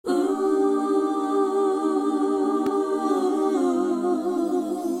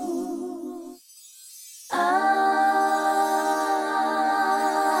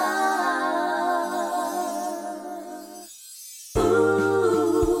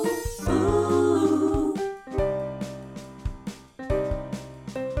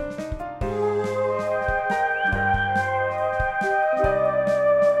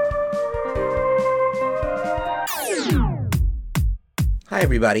Hi,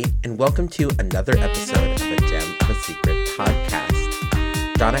 everybody, and welcome to another episode of A Gem of a Secret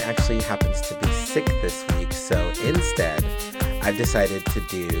podcast. Donna actually happens to be sick this week, so instead, I've decided to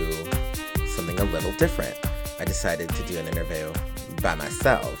do something a little different. I decided to do an interview by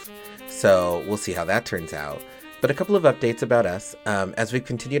myself, so we'll see how that turns out. But a couple of updates about us. As we've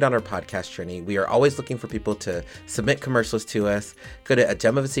continued on our podcast journey, we are always looking for people to submit commercials to us. Go to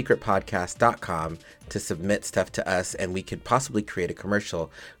agemofasecretpodcast.com to submit stuff to us, and we could possibly create a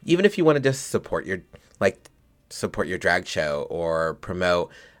commercial. Even if you want to just support your drag show or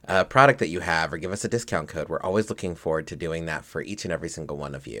promote a product that you have or give us a discount code, we're always looking forward to doing that for each and every single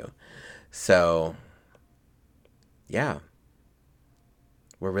one of you. So, yeah.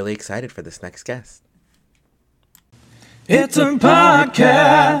 We're really excited for this next guest. It's a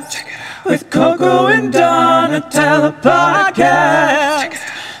podcast with Coco and Donna, tell a podcast.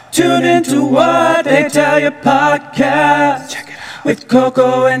 Tune into what they tell you podcast. With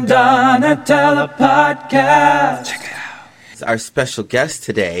Coco and Donna, tell a podcast. Our special guest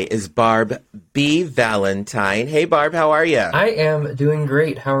today is Barb B. Valentine. Hey, Barb, how are you? I am doing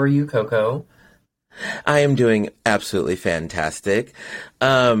great. How are you, Coco? I am doing absolutely fantastic.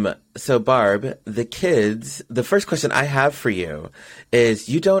 So Barb, the first question I have for you is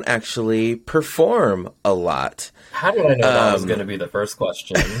you don't actually perform a lot. How did I know that was going to be the first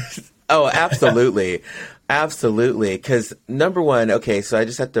question? Oh, absolutely. Absolutely. Because number one, okay, so I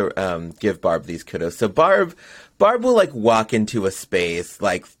just have to give Barb these kudos. So Barb will like walk into a space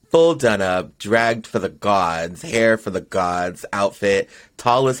like full done up, dragged for the gods, hair for the gods, outfit,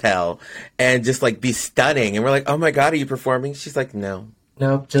 tall as hell, and just like be stunning. And we're like, oh my God, are you performing? She's like, no.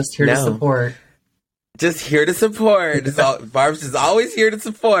 Nope, just here to support. Just here to support. Barb's just always here to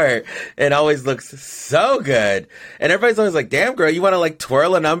support and always looks so good. And everybody's always like, damn, girl, you want to like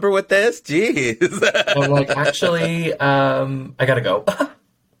twirl a number with this? Jeez. I'm like, actually, I gotta go.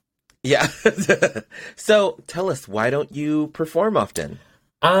 Yeah. So tell us, why don't you perform often?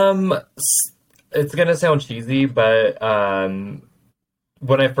 It's gonna sound cheesy, but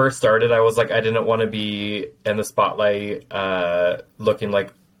when I first started, I was like, I didn't want to be in the spotlight looking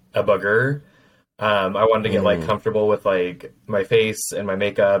like a booger. I wanted to get like comfortable with like my face and my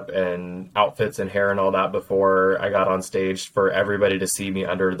makeup and outfits and hair and all that before I got on stage for everybody to see me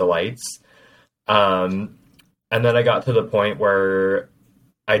under the lights. And then I got to the point where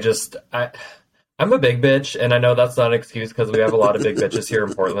I'm a big bitch, and I know that's not an excuse because we have a lot of big bitches here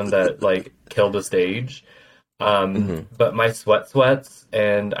in Portland that like kill the stage. But my sweats,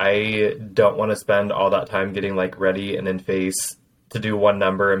 and I don't want to spend all that time getting like ready and in face to do one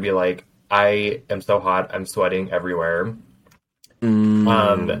number and be like, I am so hot, I'm sweating everywhere. And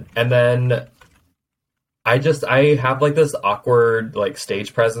then I have like this awkward like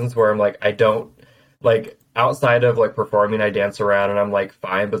stage presence where I'm like, I don't like outside of like performing, I dance around and I'm like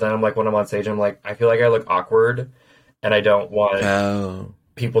fine, but then I'm like when I'm on stage, I'm like, I feel like I look awkward and I don't want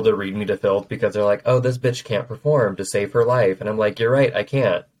people to read me to filth because they're like, oh, this bitch can't perform to save her life. And I'm like, you're right, I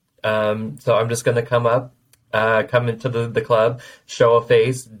can't. So I'm just gonna come into the club, show a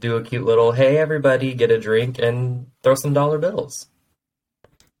face, do a cute little, hey everybody, get a drink and throw some dollar bills.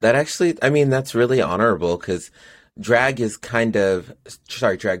 That actually, I mean, that's really honorable because drag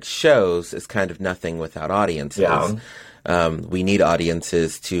shows is kind of nothing without audiences. Yeah. We need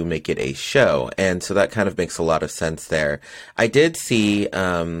audiences to make it a show. And so that kind of makes a lot of sense there. I did see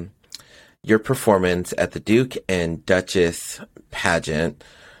your performance at the Duke and Duchess pageant,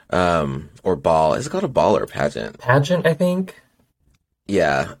 or ball. Is it called a ball or a pageant? Pageant, I think.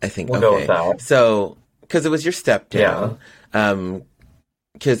 Yeah, I think. We'll go with that. So, because it was your step down. Yeah.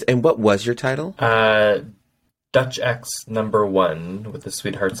 And what was your title? Dutch X #1 with the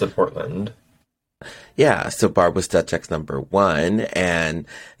Sweethearts of Portland. Yeah, so Barb was Dutch X #1, and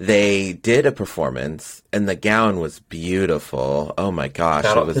they did a performance, and the gown was beautiful. Oh my gosh,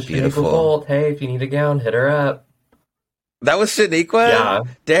 it was beautiful. Gold. Hey, if you need a gown, hit her up. That was Shaniqua? Yeah.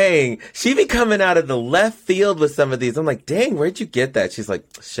 Dang. She be coming out of the left field with some of these. I'm like, dang, where'd you get that? She's like,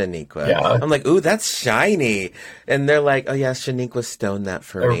 Shaniqua. Yeah. I'm like, ooh, that's shiny. And they're like, oh yeah, Shaniqua stoned that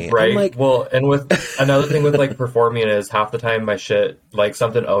for me. Right. I'm like, well, and with another thing with like performing is half the time my shit, like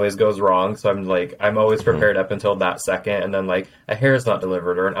something always goes wrong. So I'm like, I'm always prepared up until that second. And then like a hair is not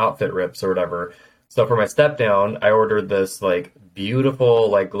delivered or an outfit rips or whatever. So for my step down, I ordered this like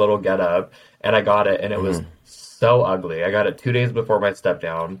beautiful, like little getup and I got it and it was so ugly. I got it 2 days before my step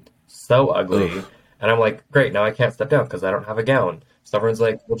down. So ugly. Oof. And I'm like, great, now I can't step down because I don't have a gown. So everyone's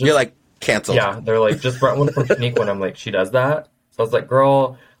like, well, you're like, canceled. Yeah, they're like, just brought one from Shaniqua. And I'm like, she does that? So I was like,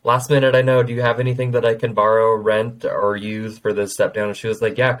 girl, last minute, I know, do you have anything that I can borrow, rent, or use for this step down? And she was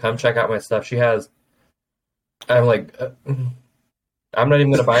like, yeah, come check out my stuff. She has, I'm like, I'm not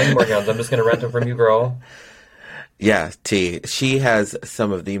even gonna buy any more gowns. I'm just gonna rent them from you, girl. Yeah, T. She has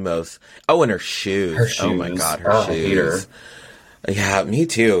some of the most. Oh, and her shoes. Her shoes. Oh my God, her I hate her. shoes. Yeah, me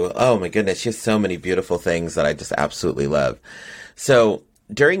too. Oh my goodness, she has so many beautiful things that I just absolutely love. So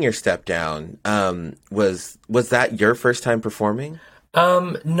during your step down, was that your first time performing?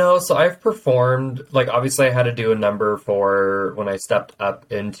 No, so I've performed, like, obviously I had to do a number for when I stepped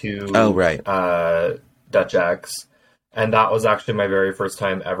up into Oh, right. Dutch X, and that was actually my very first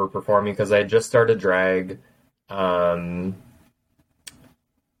time ever performing because I had just started drag a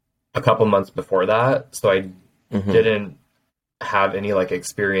couple months before that, so I didn't have any like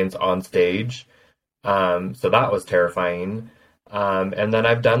experience on stage. So that was terrifying. And then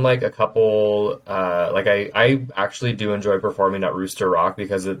I've done like a couple, like I actually do enjoy performing at Rooster Rock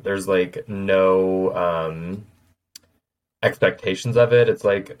because there's like no expectations of it. It's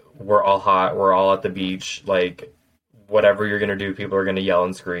like we're all hot, we're all at the beach, like whatever you're gonna do, people are gonna yell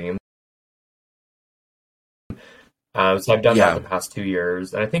and scream. So I've done that the past 2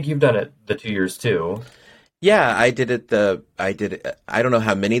 years, and I think you've done it the 2 years too. Yeah, I did it. I don't know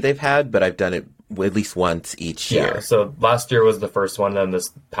how many they've had, but I've done it at least once each year. Yeah, so last year was the first one, and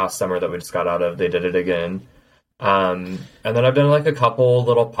this past summer that we just got out of, they did it again. And then I've done like a couple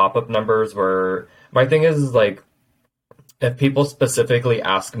little pop-up numbers where my thing is like, if people specifically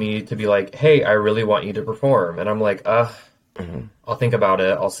ask me to be like, hey, I really want you to perform, and I'm like, I'll think about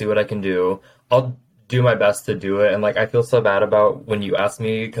it. I'll see what I can do. I'll do my best to do it. And like, I feel so bad about when you ask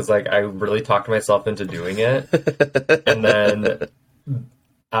me because like I really talked myself into doing it. And then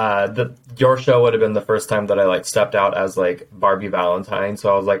your show would have been the first time that I like stepped out as like Barb B Valentine. So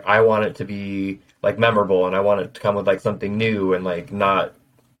I was like, I want it to be like memorable, and I want it to come with like something new and like not,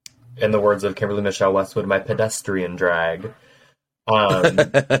 in the words of Kimberly Michelle Westwood, my pedestrian drag. So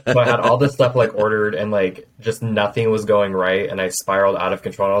I had all this stuff like ordered, and like just nothing was going right, and I spiraled out of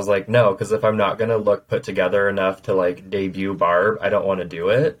control. And I was like, no, because if I'm not gonna look put together enough to like debut Barb, I don't want to do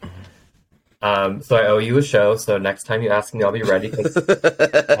it. So I owe you a show. So next time you ask me, I'll be ready. Because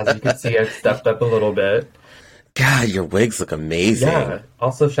as you can see, I've stepped up a little bit. God, your wigs look amazing. Yeah.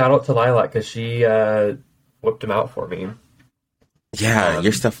 Also, shout out to Lilac because she whipped them out for me. Yeah,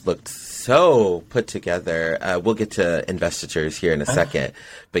 your stuff looked so put together. We'll get to investitures here in a second.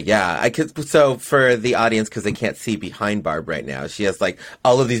 But yeah, I could. So for the audience, because they can't see behind Barb right now, she has like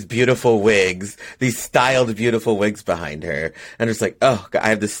all of these beautiful wigs, these styled beautiful wigs behind her. And it's like, oh, God, I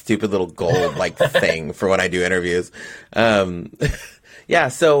have this stupid little gold like thing for when I do interviews. Yeah,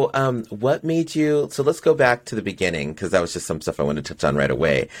 so what made you... So let's go back to the beginning, because that was just some stuff I wanted to touch on right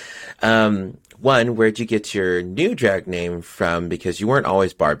away. One, where'd you get your new drag name from? Because you weren't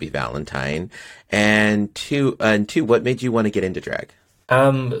always Barb B Valentine. And two, what made you want to get into drag?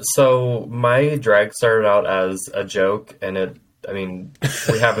 So my drag started out as a joke, and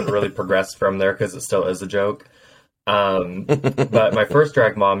we haven't really progressed from there because it still is a joke. But my first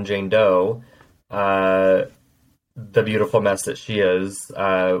drag mom, Jane Doe, the beautiful mess that she is,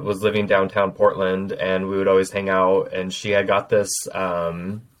 was living downtown Portland, and we would always hang out, and she had got this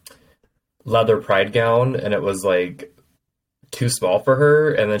leather pride gown, and it was like too small for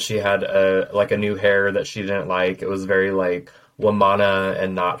her, and then she had a new hair that she didn't like. It was very like Womana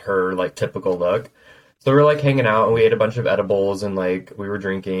and not her like typical look. So we were like hanging out, and we ate a bunch of edibles, and like we were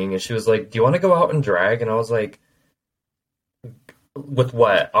drinking, and she was like, do you want to go out and drag? And I was like, with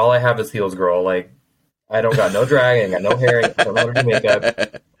what? All I have is heels, girl. Like, I don't got no drag, I ain't got no hair, I don't know how to do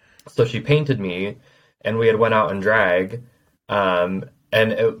makeup. So she painted me, and we had went out and drag.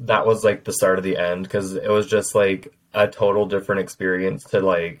 And that was like the start of the end, because it was just like a total different experience to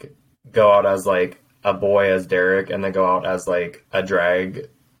like go out as like a boy as Derek, and then go out as like a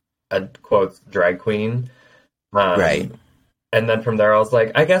quote drag queen. Right. And then from there I was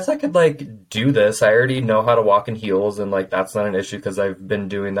like, I guess I could like do this. I already know how to walk in heels, and like that's not an issue because I've been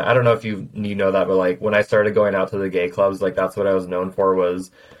doing that. I don't know if you know that, but like when I started going out to the gay clubs, like that's what I was known for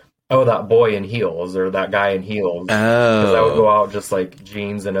was, oh, that boy in heels or that guy in heels. Because I would go out just like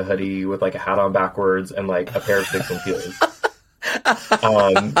jeans and a hoodie with like a hat on backwards and like a pair of 6-inch heels.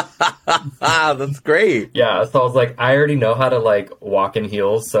 That's great. Yeah, so I was like, I already know how to like walk in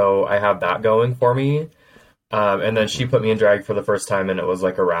heels, so I have that going for me. And then she put me in drag for the first time, and it was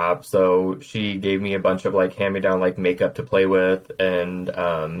like a wrap. So she gave me a bunch of like hand-me-down like makeup to play with, and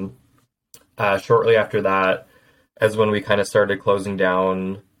shortly after that is when we kind of started closing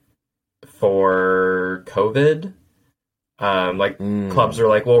down for COVID. Clubs are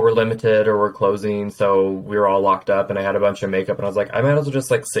like, well, we're limited or we're closing, so we were all locked up, and I had a bunch of makeup, and I was like, I might as well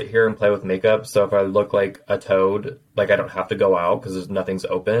just like sit here and play with makeup, so if I look like a toad, like I don't have to go out because nothing's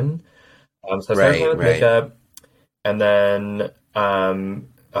open. So I started playing with makeup, and then And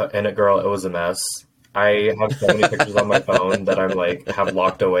it, girl, it was a mess. I have so many pictures on my phone that I'm like have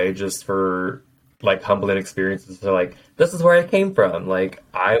locked away just for like humbling experiences. So like, this is where I came from. Like,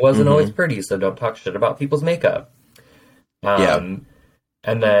 I wasn't always pretty, so don't talk shit about people's makeup. And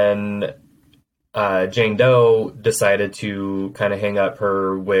then Jane Doe decided to kind of hang up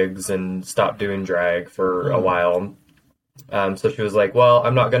her wigs and stop doing drag for a while. So she was like, well,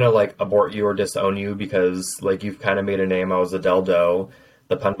 I'm not going to like abort you or disown you because like you've kind of made a name. I was Adele Doe.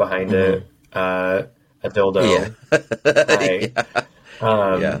 The pun behind it, a dildo.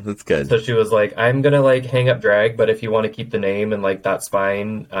 Yeah, that's good. So she was like, I'm going to like hang up drag, but if you want to keep the name and like that's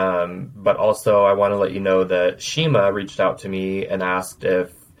fine. But also I want to let you know that Shima reached out to me and asked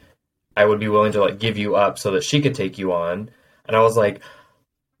if I would be willing to like give you up so that she could take you on. And I was like,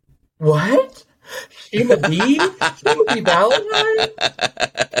 what? Shima B? Shima B Valentine?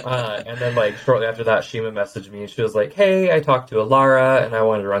 And then like shortly after that, Shima messaged me and she was like, hey, I talked to Alara and I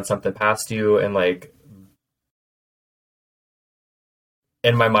wanted to run something past you. And like,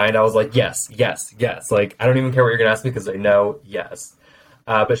 in my mind, I was like, yes. Like, I don't even care what you're going to ask me because I know, yes.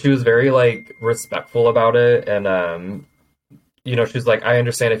 But she was very like respectful about it. And, you know, she was like, I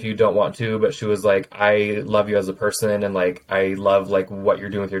understand if you don't want to, but she was like, I love you as a person. And like, I love like what you're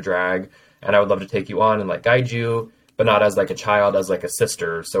doing with your drag. And I would love to take you on and like guide you, but not as like a child, as like a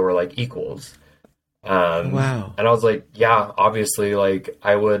sister. So we're like equals. Wow. And I was like, yeah, obviously, like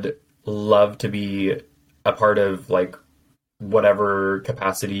I would love to be a part of like whatever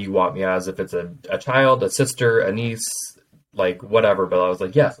capacity you want me as, if it's a child, a sister, a niece, like whatever. But I was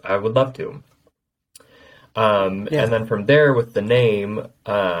like, yes, I would love to. And then from there with the name,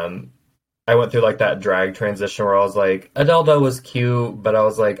 I went through like that drag transition where I was like, Adele Doe was cute, but I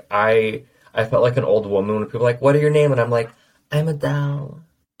was like, I felt like an old woman when people were like, what are your name? And I'm like, I'm Adele.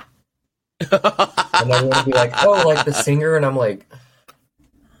 And then would be like, oh, like the singer? And I'm like,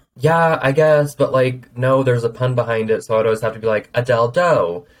 yeah, I guess, but like, no, there's a pun behind it, so I'd always have to be like, Adele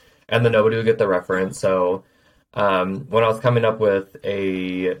Doe. And then nobody would get the reference. So when I was coming up with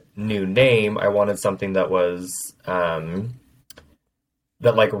a new name, I wanted something that was that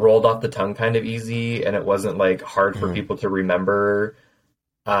like rolled off the tongue kind of easy, and it wasn't like hard for people to remember.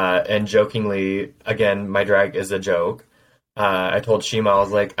 And jokingly, again, my drag is a joke. I told Shima, I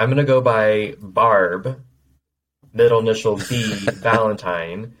was like, I'm gonna go by Barb, middle initial B,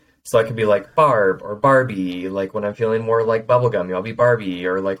 Valentine, so I could be like Barb or Barbie. Like when I'm feeling more like bubblegummy, I'll be Barbie,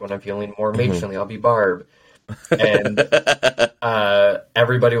 or like when I'm feeling more matronly, I'll be Barb. And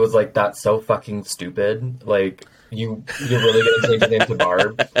everybody was like, that's so fucking stupid. Like, you're really gonna change your name to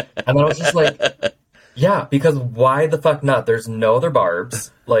Barb? And I was just like, yeah, because why the fuck not? There's no other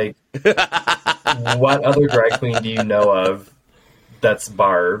Barbs. Like, what other drag queen do you know of that's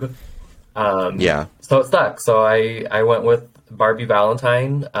Barb? So it stuck. So I went with Barbie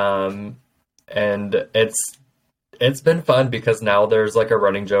Valentine. And it's been fun because now there's like a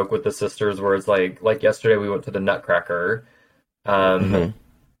running joke with the sisters where it's like yesterday we went to the Nutcracker. And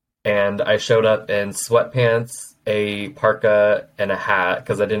I showed up in sweatpants, a parka, and a hat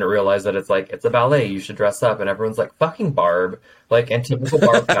because I didn't realize that it's a ballet, you should dress up, and everyone's like, fucking Barb, like in typical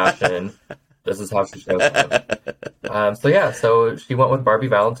Barb fashion, this is how she shows up. So she went with Barbie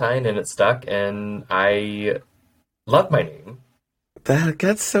Valentine and it stuck, and I love my name.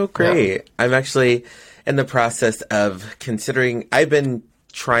 That's so great. Yeah. I'm actually in the process of considering, I've been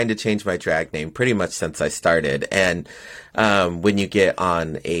trying to change my drag name pretty much since I started, and when you get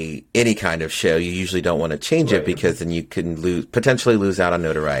on any kind of show, you usually don't want to change it because then you can potentially lose out on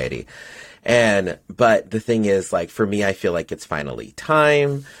notoriety. But the thing is, like, for me, I feel like it's finally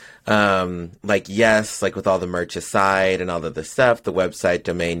time. Like, yes, like with all the merch aside and all of the stuff, the website,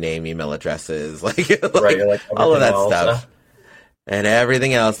 domain name, email addresses, like all of that stuff. And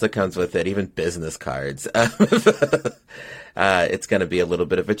everything else that comes with it, even business cards. It's going to be a little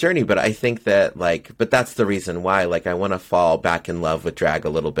bit of a journey, but I think that but that's the reason why, I want to fall back in love with drag a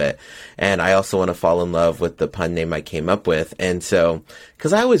little bit. And I also want to fall in love with the pun name I came up with. And so,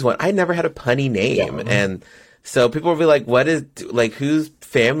 cause I never had a punny name. Yeah. And so people will be like, whose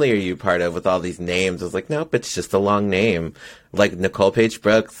family are you part of with all these names? I was like, nope, it's just a long name. Like Nicole Paige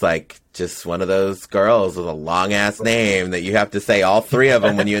Brooks, just one of those girls with a long ass name that you have to say all three of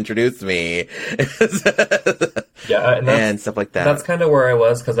them when you introduce me. Yeah, and stuff like that. That's kind of where I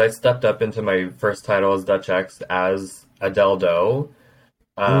was, because I stepped up into my first title as Dutch X as Adele Doe.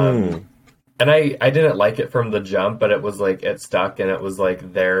 And I didn't like it from the jump, but it was it stuck, and it was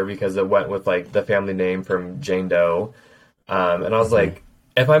there because it went with the family name from Jane Doe. And I was like,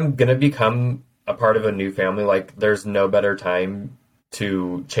 if I'm gonna become a part of a new family, there's no better time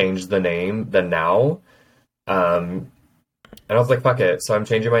to change the name than now. And I was like, fuck it. So I'm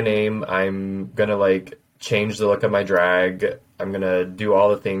changing my name. I'm gonna like change the look of my drag. I'm gonna do all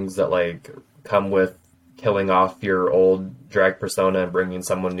the things that like come with killing off your old drag persona and bringing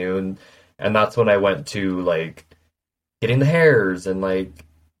someone new. And that's when I went to like getting the hairs and like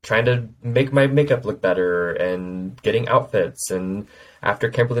trying to make my makeup look better and getting outfits. And after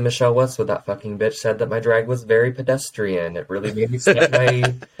Kimberly Michelle Westwood, that fucking bitch, said that my drag was very pedestrian, it really made me step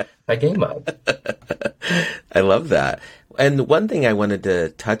my game up. I love that. And one thing I wanted to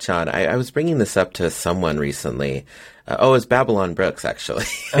touch on, I was bringing this up to someone recently. It was Babylon Brooks, actually.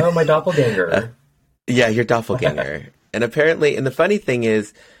 Oh, my doppelganger. Yeah, your doppelganger. And apparently, and the funny thing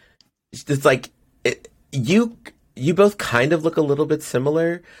is, it's like, you both kind of look a little bit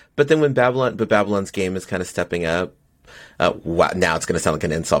similar, but then when Babylon's game is kind of stepping up, wow, now it's going to sound like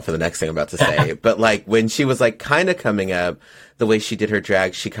an insult for the next thing I'm about to say, but like when she was like kind of coming up, the way she did her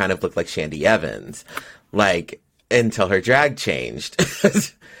drag, she kind of looked like Shandy Evans, like until her drag changed.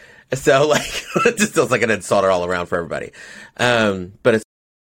 So like, it just feels like an insult all around for everybody. But it's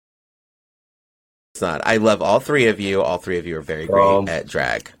not. I love all three of you. All three of you are very great at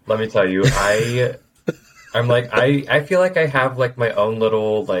drag. Let me tell you, I'm like, I feel like I have like my own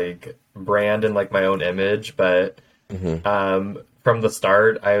little like brand and like my own image, but from the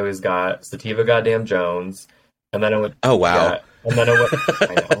start, I always got Sativa Goddamn Jones, and then I went. Oh wow! Yeah, and then I went.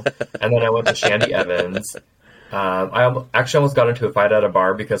 I know. And then I went to Shandy Evans. I actually almost got into a fight at a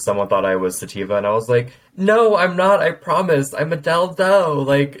bar because someone thought I was Sativa, and I was like, "No, I'm not. I promise. I'm Adele Doe.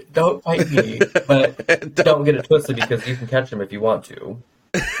 Like, don't fight me, but don't get it twisted because you can catch him if you want to."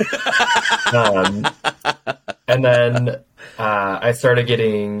 And then I started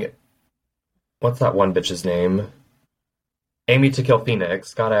getting, what's that one bitch's name? Amy to Kill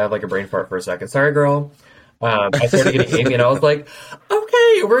Phoenix. God, I had like a brain fart for a second. Sorry, girl. I started getting Amy, and I was like,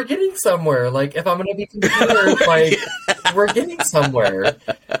 okay, we're getting somewhere. Like, if I'm going to be considered, like, we're getting somewhere.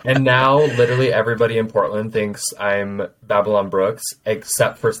 And now, literally, everybody in Portland thinks I'm Babylon Brooks,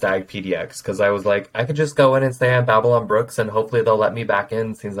 except for Stag PDX, because I was like, I could just go in and say I'm Babylon Brooks, and hopefully they'll let me back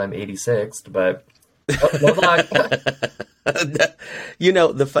in since I'm 86th, but no luck. You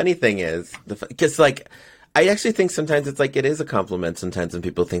know, the funny thing is, because, like, I actually think sometimes it's like it is a compliment sometimes when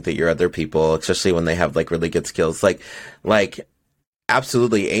people think that you're other people, especially when they have like really good skills. Like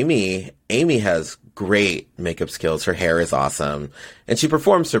absolutely, Amy has great makeup skills. Her hair is awesome, and she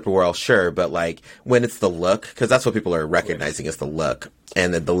performs super well, sure. But like when it's the look, because that's what people are recognizing is the look,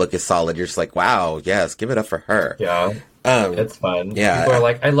 and then the look is solid. You're just like, wow, yes, give it up for her. Yeah, it's fun. Yeah, people are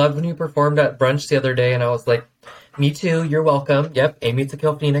like, I loved when you performed at brunch the other day, and I was like, me too. You're welcome. Yep, Amy to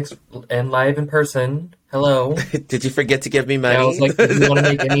Kill Phoenix and live in person. Hello. Did you forget to give me money? Yeah, I was like, do you want to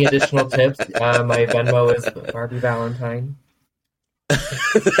make any additional tips? My Venmo is Barb B Valentine.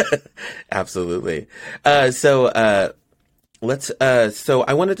 Absolutely. So I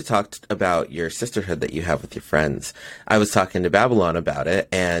wanted to talk about your sisterhood that you have with your friends. I was talking to Babylon about it,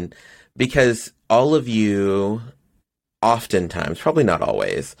 and because all of you oftentimes, probably not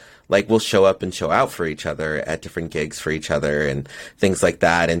always, like will show up and show out for each other at different gigs for each other and things like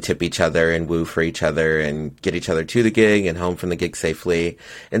that, and tip each other and woo for each other and get each other to the gig and home from the gig safely.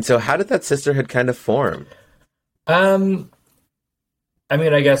 And so how did that sisterhood kind of form? I mean,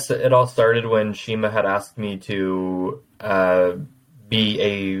 I guess it all started when Shima had asked me to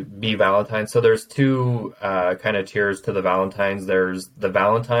be Valentine. So there's two kind of tiers to the Valentines. There's the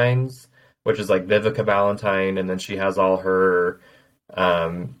Valentines, which is like Vivica Valentine, and then she has all her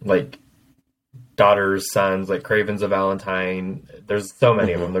like daughters, sons, like Craven's a Valentine. There's so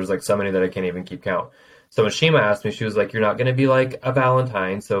many of them. There's like so many that I can't even keep count. So when Shima asked me, she was like, you're not going to be like a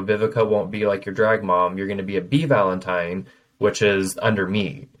Valentine, so Vivica won't be like your drag mom. You're going to be a B Valentine, which is under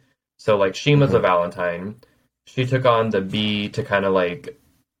me. So like Shima's a Valentine. She took on the B to kind of like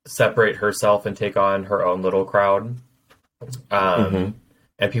separate herself and take on her own little crowd. And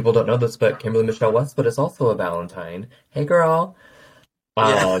people don't know this, but Kimberly Michelle Westwood is also a Valentine. Hey, girl.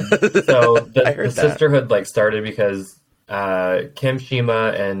 Yeah. So the sisterhood like started because Kim,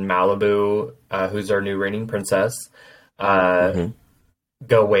 Shima, and Malibu, who's our new reigning princess, go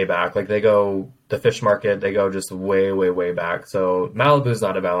way back. Like they go the fish market. They go just way, way, way back. So Malibu's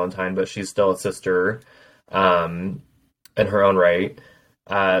not a Valentine, but she's still a sister in her own right.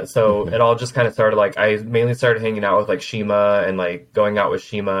 So it all just kind of started, like, I mainly started hanging out with, like, Shima and, like, going out with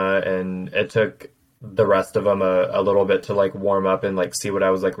Shima, and it took the rest of them a little bit to, like, warm up and, like, see what I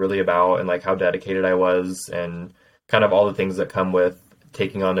was, like, really about and, like, how dedicated I was and kind of all the things that come with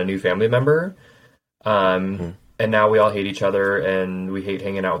taking on a new family member. And now we all hate each other and we hate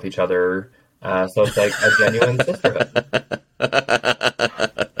hanging out with each other. So it's, like, a genuine sisterhood.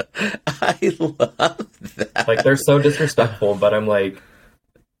 I love that. Like, they're so disrespectful, but I'm like,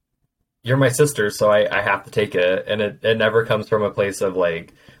 you're my sister, so I have to take it. And it never comes from a place of,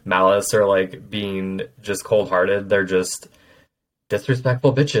 like, malice or, like, being just cold-hearted. They're just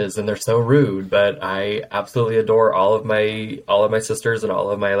disrespectful bitches, and they're so rude. But I absolutely adore all of my sisters and all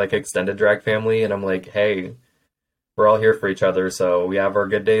of my, like, extended drag family. And I'm like, hey, we're all here for each other. So we have our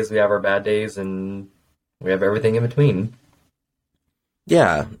good days, we have our bad days, and we have everything in between.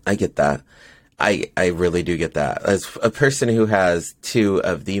 Yeah, I get that. I really do get that. As a person who has two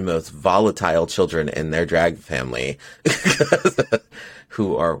of the most volatile children in their drag family,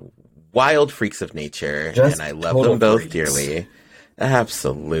 who are wild freaks of nature, Just and I love them both freaks. dearly.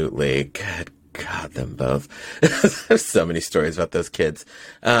 Absolutely. Good God, them both. There's so many stories about those kids.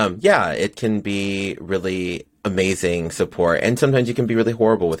 Yeah, it can be really amazing support, and sometimes you can be really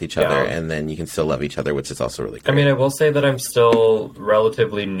horrible with each other, and then you can still love each other, which is also really great. I mean, I will say that I'm still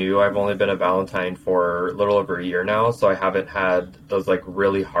relatively new. I've only been a Valentine for a little over a year now, so I haven't had those, like,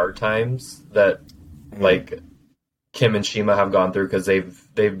 really hard times that, like, Kim and Shima have gone through, because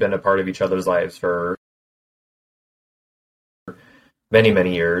they've been a part of each other's lives for many,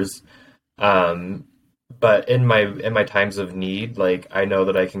 many years. But in my times of need, like, I know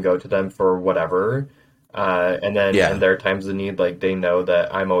that I can go to them for whatever. And then in their times of need, like, they know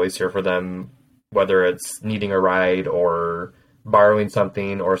that I'm always here for them, whether it's needing a ride or borrowing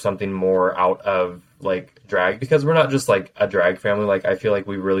something or something more out of, like, drag, because we're not just, like, a drag family. Like, I feel like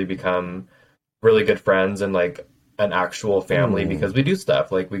we really become really good friends and, like, an actual family because we do stuff.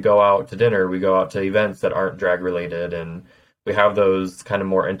 Like, we go out to dinner, we go out to events that aren't drag related, and we have those kind of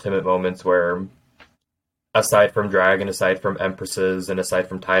more intimate moments where, aside from drag and aside from empresses and aside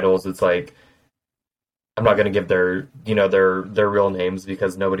from titles, it's like, I'm not going to give their real names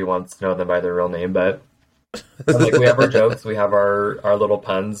because nobody wants to know them by their real name, but like, we have our jokes, we have our little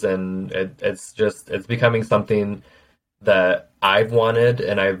puns, and it's becoming something that I've wanted,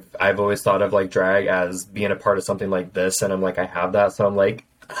 and I've always thought of, like, drag as being a part of something like this, and I'm like, I have that, so I'm like,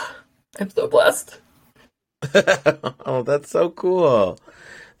 I'm so blessed. Oh, that's so cool.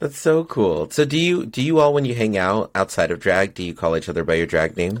 That's so cool. So do you all, when you hang out outside of drag, do you call each other by your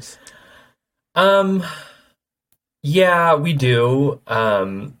drag names? Yeah, we do.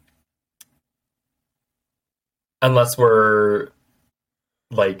 Unless we're,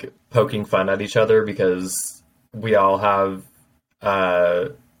 like, poking fun at each other, because we all have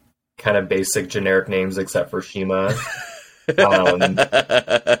kind of basic generic names except for Shima.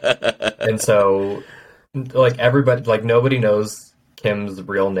 And so, like, everybody, like, nobody knows Kim's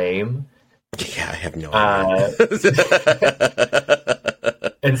real name. Yeah, I have no idea.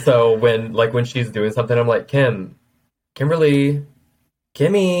 And so when she's doing something, I'm like, Kimberly,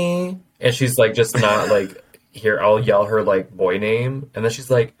 Kimmy, and she's, like, just not, like, here. I'll yell her, like, boy name, and then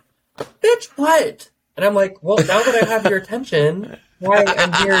she's like, bitch, what? And I'm like, well, now that I have your attention, why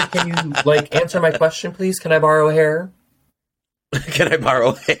I'm here, can you, like, answer my question, please? Can I borrow a hair? Can I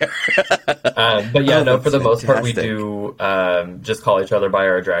borrow hair? But yeah, no, for the most part, we fantastic. do just call each other by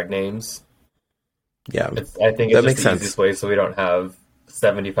our drag names. Yeah, I think it's that just makes the sense. easiest way, so we don't have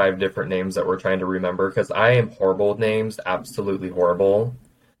 75 different names that we're trying to remember, because I am horrible with names, absolutely horrible.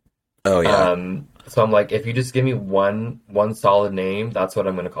 Oh yeah. So I'm like, if you just give me one solid name, that's what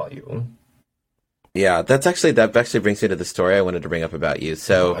I'm going to call you. Yeah, that actually brings me to the story I wanted to bring up about you.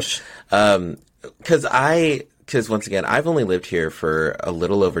 So, because once again, I've only lived here for a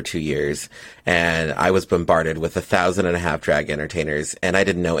little over 2 years, and I was bombarded with 1,500 drag entertainers, and I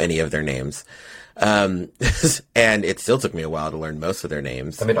didn't know any of their names. And it still took me a while to learn most of their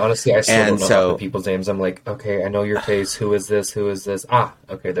names. I mean, honestly, I still don't know half so, the people's names. I'm like, okay, I know your face. Who is this? Who is this? Ah,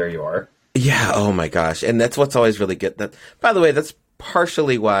 okay, there you are. yeah, oh my gosh. And that's what's always really good. That, by the way, that's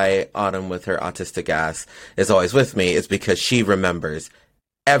partially why Autumn with her autistic ass is always with me, is because she remembers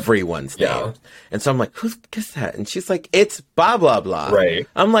everyone's name. And so I'm like, who's that? And she's like, it's blah, blah, blah. Right.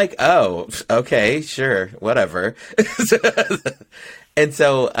 I'm like, oh, okay, sure, whatever. And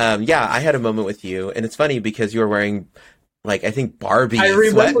so, yeah, I had a moment with you, and it's funny because you were wearing, like, I think Barb B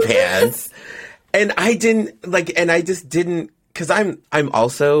sweatpants. And I didn't, like, and I just didn't, because I'm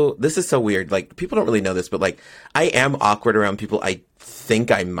also, this is so weird, like, people don't really know this, but, like, I am awkward around people I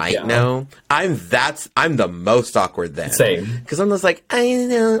think I might know. I'm the most awkward then. Same. Because I'm just like, I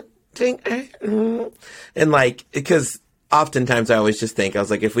don't think and, like, because oftentimes I always just think, I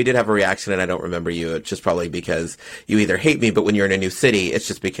was like, if we did have a reaction and I don't remember you, it's just probably because you either hate me, but when you're in a new city, it's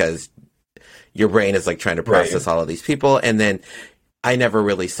just because your brain is, like, trying to process all of these people. And then I never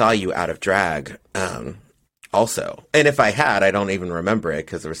really saw you out of drag, also. And if I had, I don't even remember it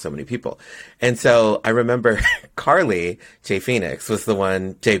because there were so many people. And so I remember Carly J. Phoenix was the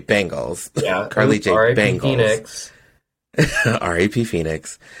one, J. Bangles. Yeah. Carly J. Bangles. Phoenix. R.A.P.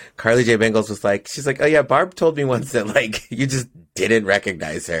 Phoenix. Carly J. Bangles was like, she's like, oh yeah, Barb told me once that like you just didn't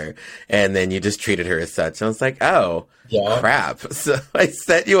recognize her and then you just treated her as such. And I was like, oh, yeah. Crap. So I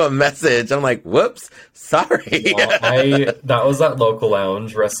sent you a message. I'm like, whoops, sorry. Well, that was at Local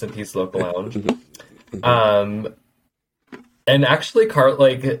Lounge. Rest in peace, Local Lounge. And actually,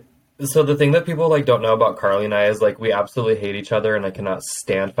 so the thing that people like don't know about Carly and I is like we absolutely hate each other, and I cannot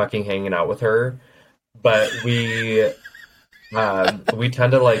stand fucking hanging out with her. But we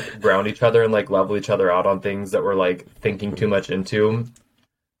tend to like ground each other and like level each other out on things that we're like thinking too much into.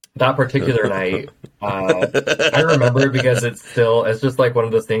 That particular night, I remember it because it's just like one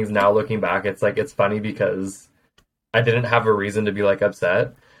of those things now looking back. It's like, it's funny because I didn't have a reason to be like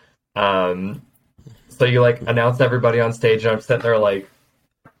upset. So you like announce everybody on stage and I'm sitting there like,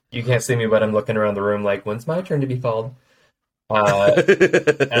 you can't see me, but I'm looking around the room like, when's my turn to be called?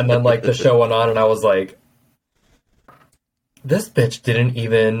 And then like the show went on and I was like, this bitch didn't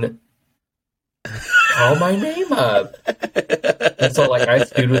even call my name up. And so like I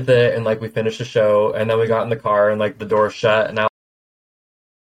stewed with it and like we finished the show and then we got in the car and like the door shut and I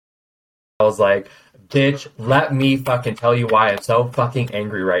was like, bitch, let me fucking tell you why I'm so fucking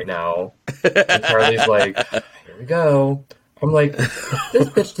angry right now. And Charlie's like, here we go. I'm like, this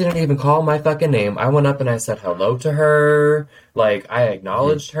bitch didn't even call my fucking name. I went up and I said hello to her. Like, I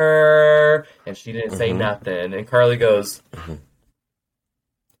acknowledged her, and she didn't say nothing. And Carly goes,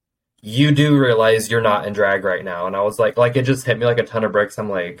 you do realize you're not in drag right now. And I was like, it just hit me like a ton of bricks. I'm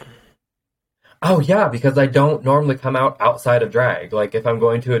like, oh, yeah, because I don't normally come out outside of drag. Like, if I'm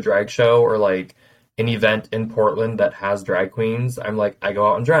going to a drag show or, like, an event in Portland that has drag queens, I'm like, I go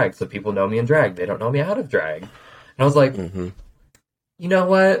out in drag, so people know me in drag. They don't know me out of drag. And I was like, you know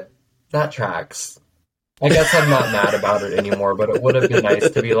what? That tracks. I guess I'm not mad about it anymore, but it would have been nice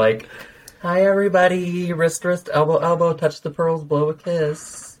to be like, hi, everybody. Wrist, wrist, elbow, elbow, touch the pearls, blow a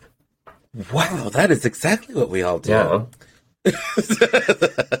kiss. Wow, that is exactly what we all do. Yeah.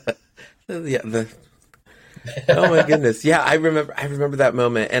 Oh, my goodness. Yeah, I remember that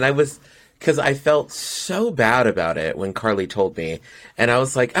moment. And because I felt so bad about it when Carly told me. And I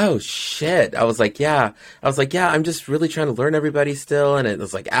was like, oh, shit. I was like, yeah, I'm just really trying to learn everybody still. And it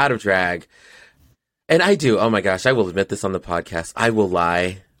was like out of drag. And I do. Oh, my gosh. I will admit this on the podcast. I will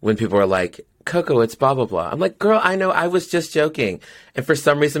lie when people are like, Coco, it's blah, blah, blah. I'm like, girl, I know. I was just joking. And for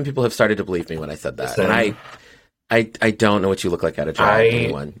some reason, people have started to believe me when I said that. And I don't know what you look like out of drag,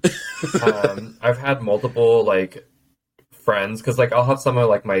 anyone. I've had multiple, like, friends, because like I'll have some of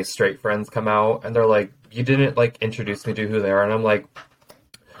like my straight friends come out and they're like, you didn't like introduce me to who they are, and I'm like,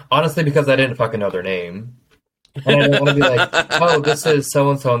 honestly, because I didn't fucking know their name, and I didn't want to be like, oh, this is so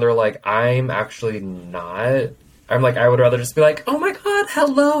and so, and they're like, I'm actually not. I'm like, I would rather just be like, oh my god,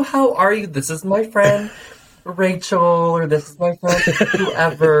 hello, how are you? This is my friend Rachel, or this is my friend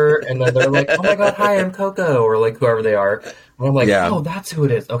whoever, and then they're like, oh my god, hi, I'm Coco, or like whoever they are. And I'm like, oh, that's who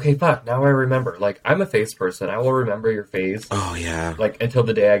it is. Okay, fuck, now I remember. Like, I'm a face person. I will remember your face. Oh, yeah. Like, until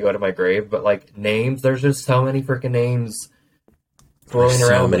the day I go to my grave. But, like, names, there's just so many freaking names swirling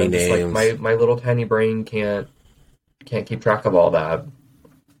around. So many names. Like, my little tiny brain can't keep track of all that.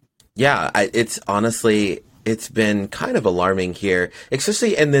 Yeah, it's honestly, it's been kind of alarming here.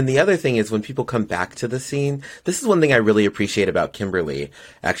 Especially, and then the other thing is when people come back to the scene, this is one thing I really appreciate about Kimberly,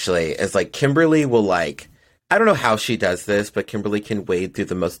 actually, is, like, Kimberly will, like, I don't know how she does this, but Kimberly can wade through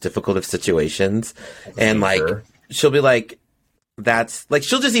the most difficult of situations. And, like, she'll be like,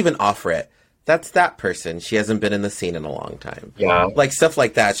 she'll just even offer it. That's that person. She hasn't been in the scene in a long time. Yeah. Like, stuff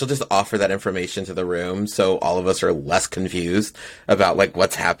like that. She'll just offer that information to the room so all of us are less confused about, like,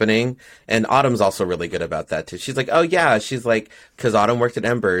 what's happening. And Autumn's also really good about that, too. She's like, oh, yeah. She's like, because Autumn worked at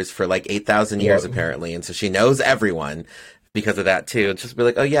Embers for, like, 8,000 years, apparently. And so she knows everyone. Because of that, too. Just be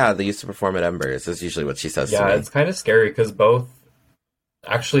like, oh, yeah, they used to perform at Embers, is usually what she says to me. Yeah, it's kind of scary, because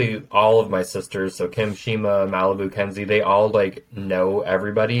actually, all of my sisters, so Kim, Shima, Malibu, Kenzie, they all, like, know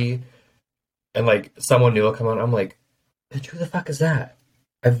everybody. And, like, someone new will come on, I'm like, bitch, who the fuck is that?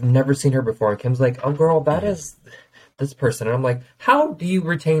 I've never seen her before. And Kim's like, oh, girl, that is this person. And I'm like, how do you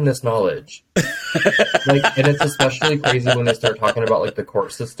retain this knowledge? Like, and it's especially crazy when they start talking about, like, the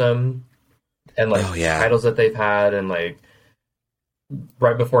court system and, like, titles that they've had, and, like,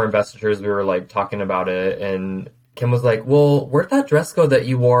 right before investitures, we were like talking about it, and Kim was like, well, where'd that dress go that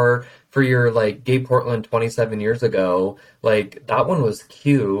you wore for your like Gay Portland 27 years ago? Like, that one was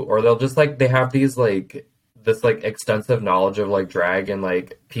cute. Or they'll just like, they have these like this like extensive knowledge of like drag and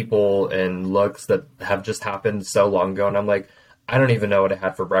like people and looks that have just happened so long ago, and I'm like, I don't even know what I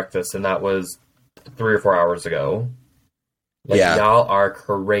had for breakfast, and that was 3 or 4 hours ago. Like, y'all are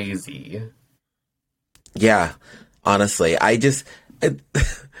crazy. Yeah, honestly, well,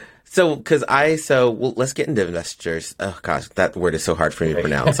 let's get into investors. Oh gosh, that word is so hard for me to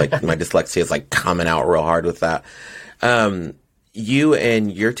pronounce. Like my dyslexia is like coming out real hard with that. You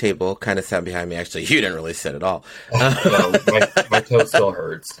and your table kind of sat behind me. Actually, you didn't really sit at all. No, my toe still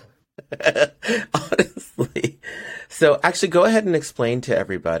hurts. Honestly. So actually, go ahead and explain to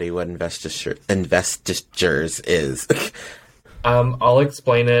everybody what investitures is. I'll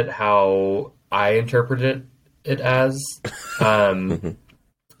explain it how I interpret it as. So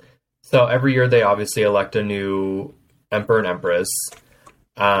every year they obviously elect a new emperor and empress.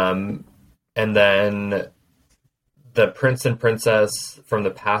 And then the prince and princess from the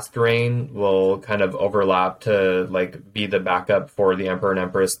past reign will kind of overlap to like be the backup for the emperor and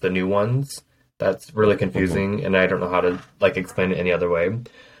empress, the new ones. That's really confusing, and I don't know how to like explain it any other way.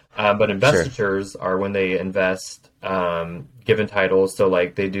 But investitures are when they invest given titles. So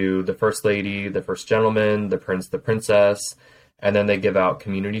like they do the first lady, the first gentleman, the prince, the princess, and then they give out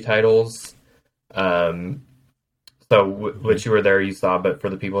community titles. Which you were there, you saw, but for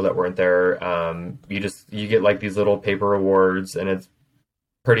the people that weren't there, you get like these little paper awards, and it's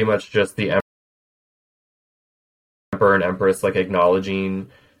pretty much just the emperor and empress like acknowledging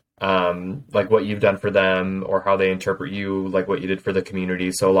like what you've done for them or how they interpret you, like what you did for the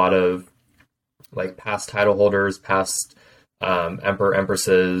community. So a lot of like past title holders, past emperor,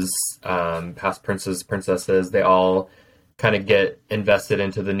 empresses, past princes, princesses, they all kind of get invested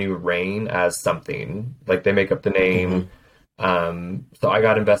into the new reign as something. Like they make up the name. So I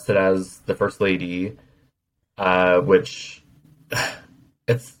got invested as the first lady, which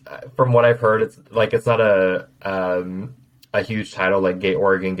it's, from what I've heard, it's like, it's not a huge title like Gay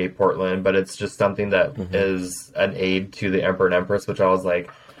Oregon, Gay Portland, but it's just something that is an aid to the emperor and empress, which I was like,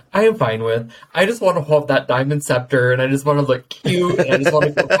 I am fine with. I just want to hold that diamond scepter, and I just want to look cute, and I just want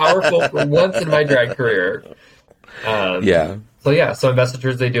to feel powerful for once in my drag career. So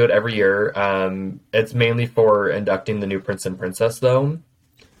investitures, they do it every year. It's mainly for inducting the new prince and princess, though.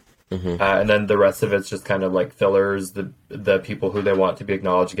 And then the rest of it's just kind of like fillers. The people who they want to be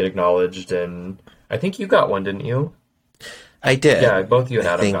acknowledged get acknowledged. And I think you got one, didn't you? I did. Yeah, both you and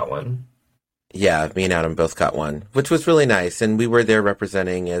Adam got one. Yeah, me and Adam both got one, which was really nice. And we were there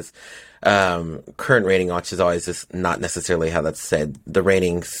representing as current rating, which is always just not necessarily how that's said. The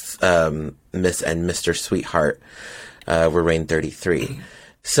ratings, Miss and Mr. Sweetheart, were ranked 33.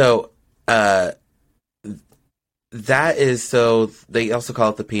 So that is, so they also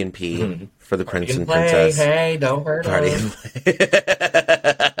call it the P&P for the Prince and Princess. Hey, don't hurt us.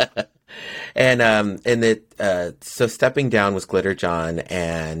 So stepping down was Glitter John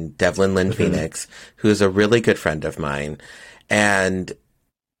and Devlin Lynn Phoenix, who is a really good friend of mine. And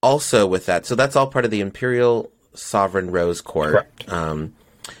also with that, so that's all part of the Imperial Sovereign Rose Court.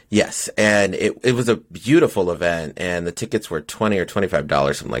 Yes, and it was a beautiful event, and the tickets were $20 or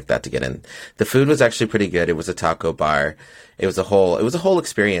 $25, something like that, to get in. The food was actually pretty good. It was a taco bar. It was a whole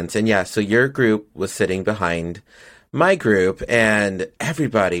experience. And yeah, so your group was sitting behind my group, and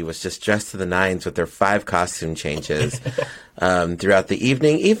everybody was just dressed to the nines with their 5 costume changes throughout the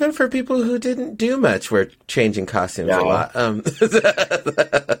evening. Even for people who didn't do much, were changing costumes a lot.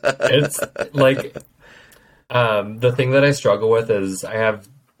 It's like the thing that I struggle with is I have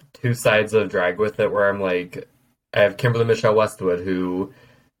 2 sides of drag with it, where I'm like, I have Kimberly Michelle Westwood, who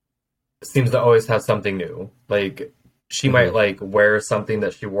seems to always have something new. Like, she might like wear something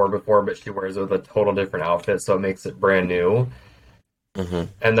that she wore before, but she wears it with a total different outfit, so it makes it brand new. And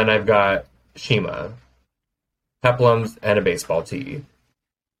then I've got Shima, peplums and a baseball tee.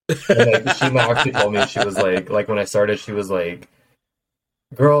 And like, Shima actually told me, she was like when I started, she was like,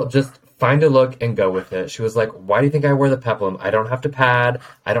 girl, just find a look and go with it. She was like, why do you think I wear the peplum? I don't have to pad.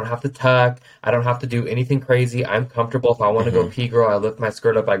 I don't have to tuck. I don't have to do anything crazy. I'm comfortable. If I want to go pee, girl, I lift my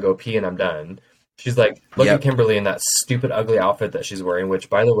skirt up, I go pee, and I'm done. She's like, look at Kimberly in that stupid, ugly outfit that she's wearing, which,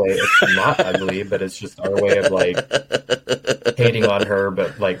 by the way, it's not ugly, but it's just our way of, like, hating on her,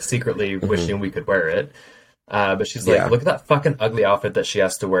 but, like, secretly wishing we could wear it. But she's like, look at that fucking ugly outfit that she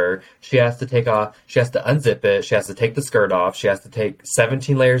has to wear. She has to take off, she has to unzip it, she has to take the skirt off, she has to take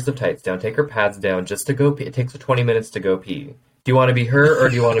 17 layers of tights down, take her pads down just to go pee. It takes her 20 minutes to go pee. Do you want to be her, or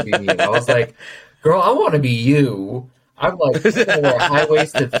do you want to be me? And I was like, girl, I want to be you. I'm like, I'm gonna wear a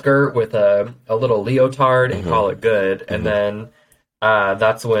high-waisted skirt with a little leotard and call it good. And then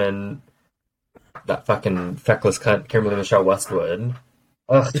that's when that fucking feckless cunt, Kimberly Michelle Westwood.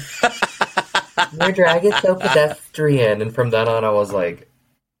 Ugh. Your drag is so pedestrian. And from then on, I was like,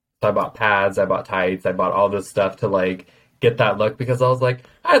 so I bought pads, I bought tights, I bought all this stuff to like get that look because I was like,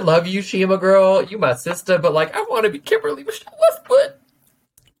 I love you, Shima girl, you my sister, but like I want to be Kimberly Michelle Westwood.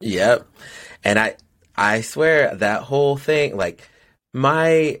 Yep. And I swear that whole thing, like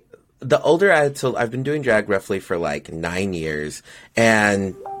the older I've been doing drag roughly for like 9 years,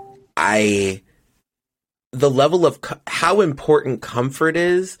 and the level of how important comfort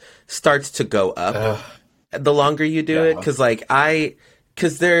is starts to go up the longer you do it.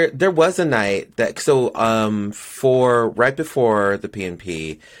 Cause there was a night that, for right before the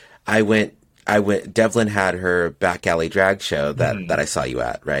PNP, I went, Devlin had her back alley drag show that I saw you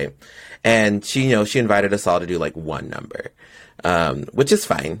at, right? And she invited us all to do like one number, which is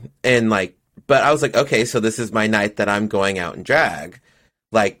fine. And like, but I was like, okay, so this is my night that I'm going out and drag.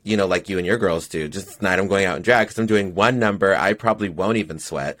 Like, like you and your girls do. Just tonight I'm going out and drag because I'm doing one number. I probably won't even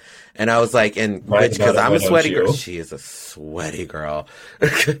sweat. And I was like, because I'm a sweaty girl. She is a sweaty girl.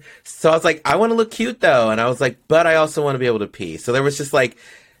 So I was like, I want to look cute though. And I was like, but I also want to be able to pee. So there was just like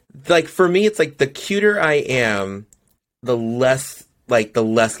for me, it's like the cuter I am, the less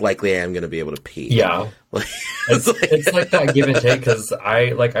likely I am going to be able to pee. Yeah. It's like that give and take because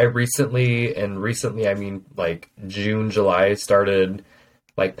I recently I mean like June, July started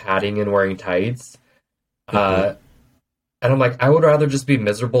like padding and wearing tights. And I'm like, I would rather just be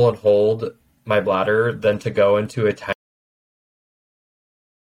miserable and hold my bladder than to go into a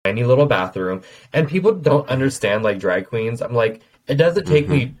tiny little bathroom. And people don't understand like drag queens. I'm like, it doesn't take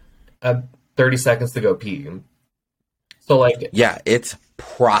me 30 seconds to go pee. So like, yeah, it's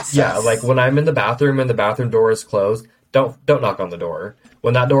process. Yeah, like when I'm in the bathroom and the bathroom door is closed, don't knock on the door.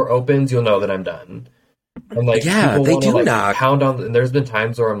 When that door opens, you'll know that I'm done. And like, yeah, people they wanna, do like, knock. Pound on. And there's been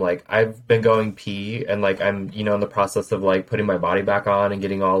times where I'm like, I've been going pee, and like I'm in the process of like putting my body back on and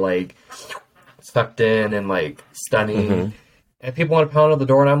getting all like sucked in and like stunning. And people want to pound on the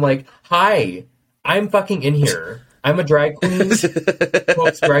door, and I'm like, hi, I'm fucking in here. I'm a drag queen,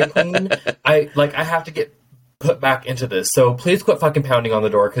 folks, drag queen. I have to get put back into this. So please quit fucking pounding on the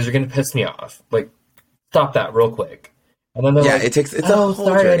door because you're gonna piss me off. Like, stop that real quick. And then they're like, it's a whole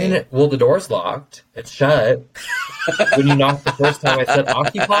sorry, journey. I didn't. Well, the door's locked. It's shut. When you knocked the first time, I said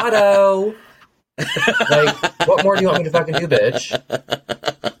occupado. Like, what more do you want me to fucking do, bitch?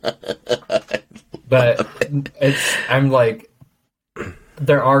 But I'm like,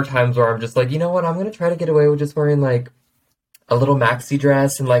 there are times where I'm just like, you know what? I'm gonna try to get away with just wearing like a little maxi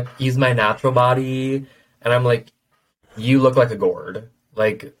dress and like use my natural body. And I'm like, you look like a gourd.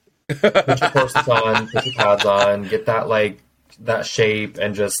 Like, put your corsets on, put your pads on, get that like that shape,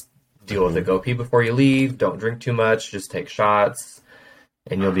 and just deal with it. Go pee before you leave. Don't drink too much. Just take shots,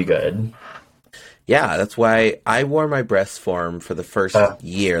 and you'll be good. Yeah, that's why I wore my breast form for the first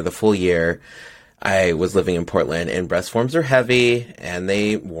year, the full year. I was living in Portland, and breast forms are heavy, and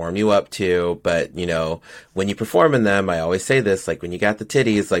they warm you up too. But, when you perform in them, I always say this, like, when you got the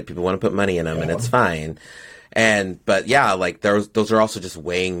titties, like, people want to put money in them, and it's fine. But yeah, like, those are also just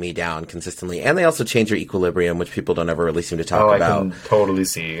weighing me down consistently. And they also change your equilibrium, which people don't ever really seem to talk about. I can totally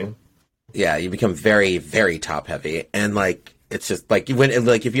see. Yeah, you become very, very top heavy. And, like, it's just, like,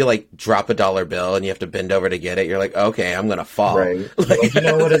 if you, like, drop a dollar bill and you have to bend over to get it, you're like, okay, I'm gonna fall. Right. Like,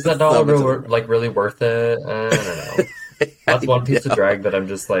 what is that dollar bill, like, really worth it? I don't know. That's one piece of drag that I'm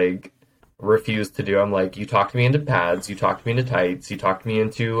just, like, refuse to do. I'm like, you talked me into pads, you talked me into tights, you talked me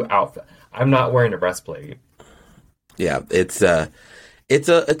into outfit. I'm not wearing a breastplate. Yeah, it's like,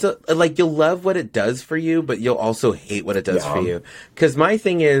 you'll love what it does for you, but you'll also hate what it does for you. Because my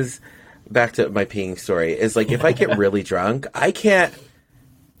thing is, back to my peeing story, is like, if I get really drunk, I can't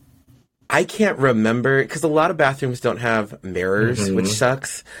remember, because a lot of bathrooms don't have mirrors, which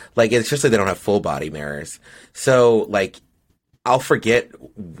sucks. Like, especially they don't have full body mirrors. So, like, I'll forget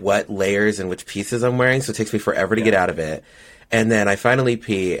what layers and which pieces I'm wearing, so it takes me forever to get out of it. And then I finally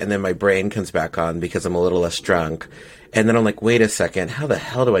pee, and then my brain comes back on because I'm a little less drunk. And then I'm like, wait a second, how the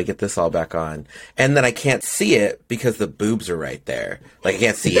hell do I get this all back on? And then I can't see it because the boobs are right there. Like, I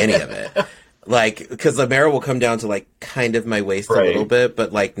can't see any of it. Like, because the mirror will come down to, like, kind of my waist a little bit,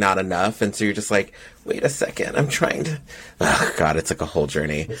 but, like, not enough. And so you're just like, wait a second, I'm trying to... Oh, God, it's like a whole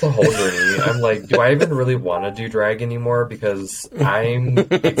journey. It's a whole journey. I'm like, do I even really want to do drag anymore? Because I'm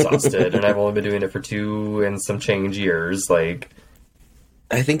exhausted, and I've only been doing it for 2 and some change years. Like...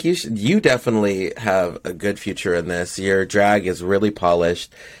 I think you definitely have a good future in this. Your drag is really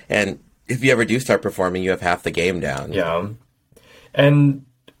polished. And if you ever do start performing, you have half the game down. Yeah. And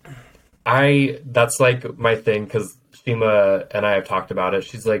that's like my thing, because Shima and I have talked about it.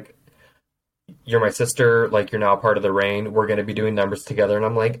 She's like, you're my sister, like, you're now part of the reign. We're going to be doing numbers together. And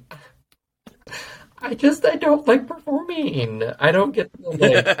I'm like, I don't like performing. I don't get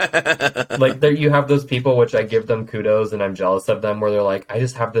like there you have those people which I give them kudos and I'm jealous of them where they're like, I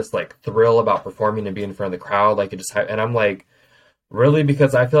just have this like thrill about performing and being in front of the crowd, like it just and I'm like, really?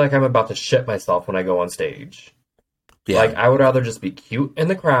 Because I feel like I'm about to shit myself when I go on stage. Yeah. Like I would rather just be cute in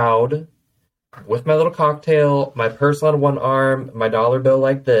the crowd with my little cocktail, my purse on one arm, my dollar bill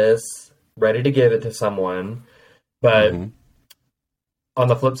like this, ready to give it to someone. But on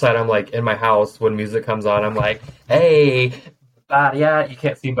the flip side, I'm like in my house when music comes on, I'm like, hey, yeah, you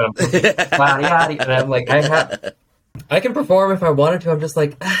can't see, but I'm and I'm like, I can perform if I wanted to. I'm just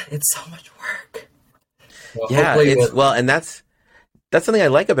like, it's so much work. Well, and that's something I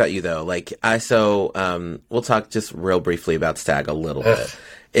like about you though. Like we'll talk just real briefly about Stag a little bit.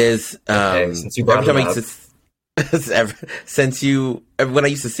 Since you brought it up. When I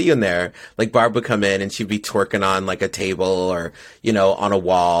used to see you in there, like Barb would come in and she'd be twerking on like a table or, on a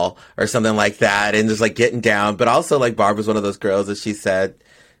wall or something like that and just like getting down. But also like Barb was one of those girls that she said,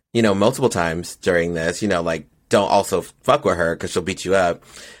 multiple times during this, like don't also fuck with her because she'll beat you up.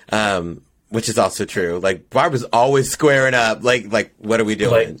 Which is also true. Like Barb is always squaring up. Like what are we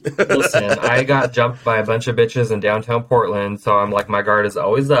doing? Like, listen, I got jumped by a bunch of bitches in downtown Portland. So I'm like, my guard is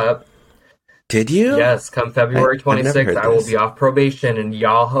always up. Did you? Yes, come February 26th, I will be off probation, and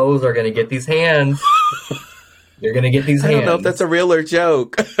y'all hoes are going to get these hands. You're going to get these hands. I don't know if that's a real or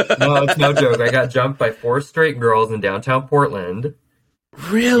joke. No, it's no joke. I got jumped by 4 straight girls in downtown Portland.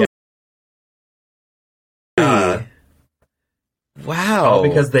 Really? Wow. All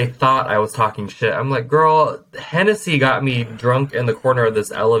because they thought I was talking shit. I'm like, girl, Hennessy got me drunk in the corner of this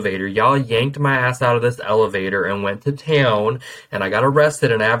elevator. Y'all yanked my ass out of this elevator and went to town, and I got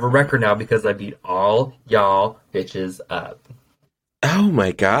arrested, and I have a record now because I beat all y'all bitches up. Oh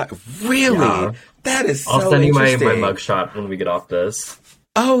my God. Really? Yeah. That is so I'll send you my mugshot when we get off this.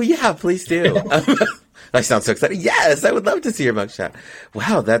 Oh, yeah, please do. I sound so excited. Yes, I would love to see your mugshot.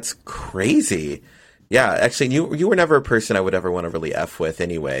 Wow, that's crazy. Yeah, actually, you were never a person I would ever want to really F with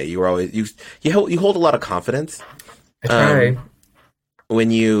anyway. You were always you hold a lot of confidence. I try.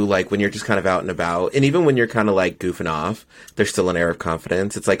 When you're just kind of out and about, and even when you're kind of like goofing off, there's still an air of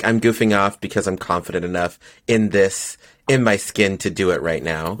confidence. It's like I'm goofing off because I'm confident enough in my skin to do it right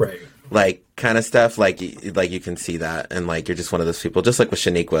now. Right. Like kind of stuff. Like you can see that, and like you're just one of those people, just like with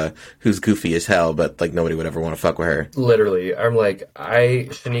Shaniqua, who's goofy as hell, but like nobody would ever want to fuck with her. Literally, I'm like,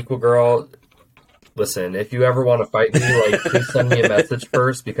 Shaniqua girl. Listen, if you ever want to fight me, like, please send me a message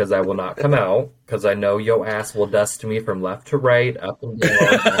first because I will not come out because I know your ass will dust me from left to right, up and down,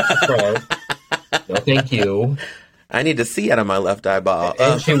 back to front. No, thank you. I need to see out of my left eyeball.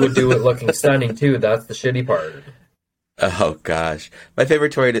 And she would do it looking stunning too. That's the shitty part. Oh gosh, my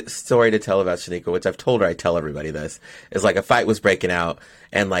favorite story to tell about Shaniqua, which I've told her, I tell everybody this, is like a fight was breaking out,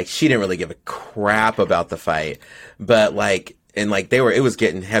 and like she didn't really give a crap about the fight, but like. And like it was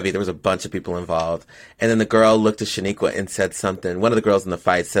getting heavy. There was a bunch of people involved. And then the girl looked at Shaniqua and said something. One of the girls in the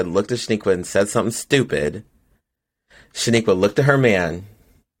fight looked at Shaniqua and said something stupid. Shaniqua looked at her man.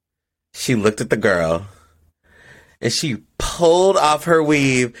 She looked at the girl. And she pulled off her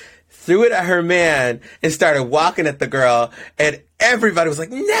weave, threw it at her man, and started walking at the girl. And everybody was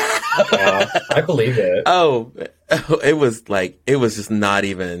like, no! I believe it. Oh, it was just not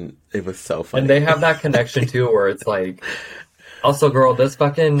even, it was so funny. And they have that connection too where it's like, also, girl, this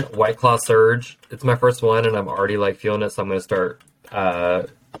fucking White Claw Surge, it's my first one, and I'm already, like, feeling it, so I'm going to start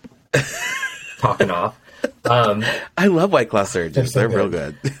talking off. I love White Claw Surges. They're real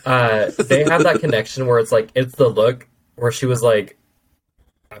good. They have that connection where it's, like, it's the look where she was like,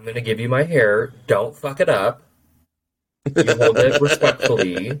 I'm going to give you my hair. Don't fuck it up. You hold it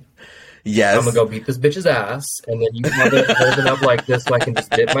respectfully. Yes. I'm going to go beat this bitch's ass, and then you have it holding up like this so I can just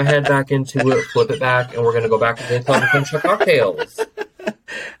dip my head back into it, flip it back, and we're going to go back to the hotel and finish our cocktails.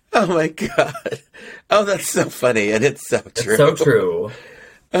 Oh, my God. Oh, that's so funny, and it's so true. It's so true.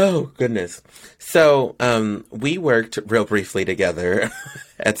 Oh, goodness. So, we worked real briefly together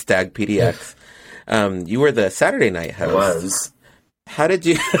at Stag PDX. You were the Saturday night host. I was. How did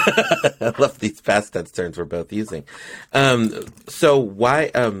you... I love these past tense terms we're both using. So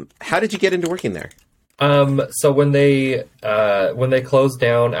why... how did you get into working there? So when they closed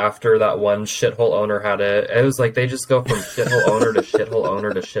down after that one shithole owner had it was like they just go from shithole owner to shithole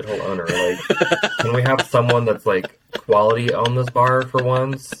owner to shithole owner. Like, can we have someone that's like quality own this bar for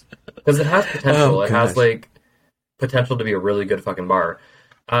once? Because it has potential. Oh, it has like potential to be a really good fucking bar.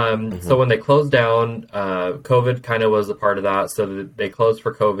 So when they closed down, COVID kind of was a part of that. So they closed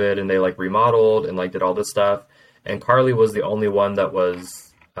for COVID and they like remodeled and like did all this stuff. And Carly was the only one that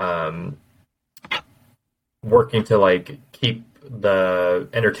was working to like keep the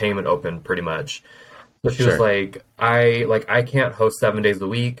entertainment open pretty much. So she was like, I can't host 7 days a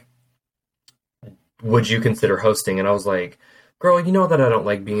week. Would you consider hosting? And I was like, girl, you know that I don't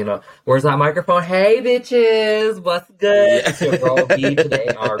like being where's that microphone? Hey, bitches, what's good? It's your girl B today,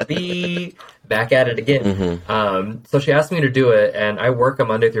 RB. Back at it again. So she asked me to do it, and I work a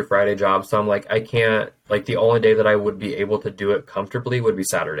Monday through Friday job, so I'm like, I can't, like, the only day that I would be able to do it comfortably would be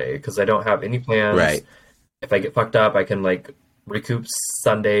Saturday, because I don't have any plans. Right. If I get fucked up, I can, like, recoup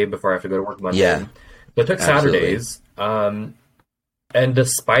Sunday before I have to go to work Monday. Yeah. So I took Saturdays. And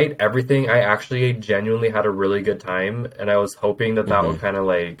despite everything, I actually genuinely had a really good time, and I was hoping that that would kind of,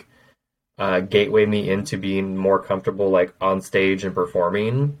 like, gateway me into being more comfortable, like, on stage and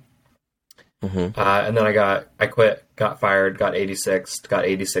performing. And then I quit, got fired, got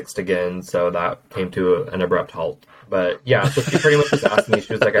 86'd again, so that came to an abrupt halt. But yeah, so she pretty much just asked me,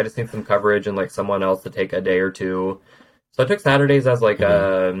 she was like, I just need some coverage and, like, someone else to take a day or two. So I took Saturdays as, like,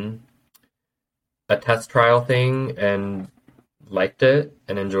 a test trial thing, and liked it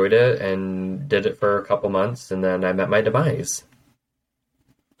and enjoyed it and did it for a couple months, and then I met my demise.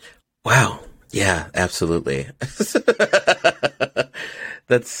 Wow. Yeah, absolutely.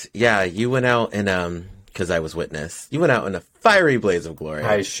 You went out and because I was witness, you went out in a fiery blaze of glory.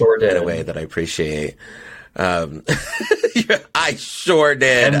 I sure did. In a way that I appreciate. I sure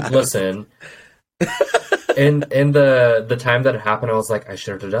did. And listen, in the time that it happened, I was like, I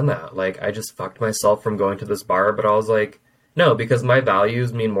should have done that. Like, I just fucked myself from going to this bar, but I was like, no, because my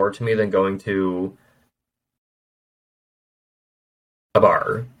values mean more to me than going to a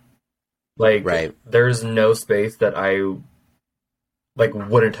bar. Like, right. There's no space that I, like,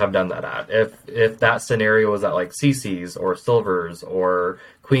 wouldn't have done that at. If that scenario was at, like, CC's or Silver's or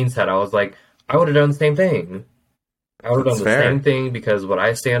Queen's Head, I was like, I would have done the same thing. I would have done the same thing, because what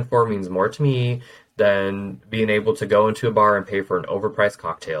I stand for means more to me than being able to go into a bar and pay for an overpriced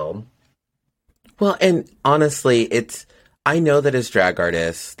cocktail. Well, and honestly, I know that as drag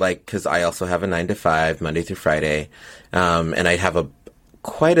artists, like, because I also have a 9 to 5, Monday through Friday, and I have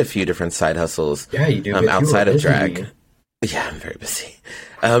quite a few different side hustles. Yeah, you do. Outside of drag. Yeah, I'm very busy.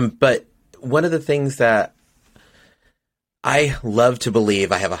 But one of the things that I love to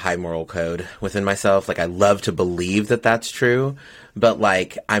believe, I have a high moral code within myself. Like, I love to believe that that's true. But,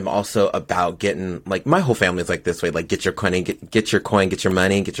 like, I'm also about getting, like, my whole family's like this way. Like, get your coin, get your coin, get your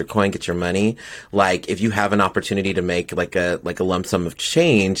money, get your coin, get your money. Like, if you have an opportunity to make, like a lump sum of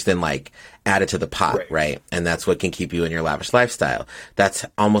change, then, like, add it to the pot, right? And that's what can keep you in your lavish lifestyle. That's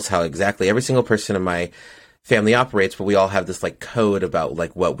almost how exactly every single person in my family operates, but we all have this, like, code about,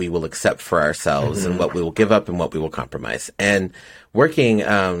 like, what we will accept for ourselves and what we will give up and what we will compromise. And working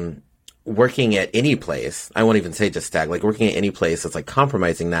at any place, I won't even say just Stag, like, working at any place that's, like,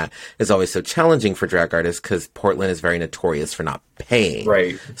 compromising that is always so challenging for drag artists, because Portland is very notorious for not paying.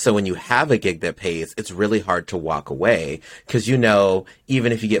 Right. So when you have a gig that pays, it's really hard to walk away, because, you know,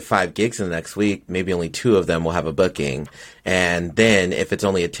 even if you get 5 gigs in the next week, maybe only 2 of them will have a booking. And then if it's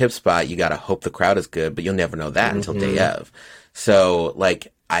only a tip spot, you got to hope the crowd is good, but you'll never know that until day of. So,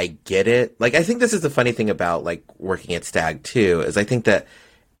 like, I get it. Like, I think this is the funny thing about, like, working at Stag too, is I think that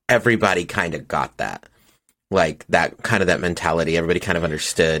everybody kind of got that, like, that mentality. Everybody kind of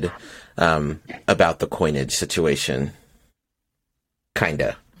understood about the coinage situation.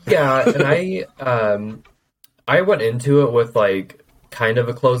 Kinda. Yeah, and I went into it with, like, kind of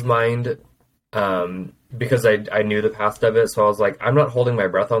a closed mind, because I knew the past of it. So I was like, I'm not holding my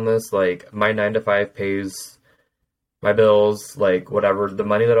breath on this. Like, my 9 to 5 pays my bills, like, whatever. The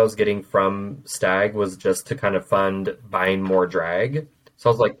money that I was getting from Stag was just to kind of fund buying more drag. So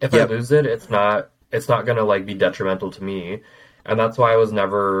I was like, if I lose it, it's not gonna, like, be detrimental to me. And that's why I was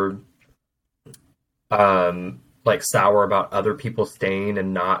never like, sour about other people staying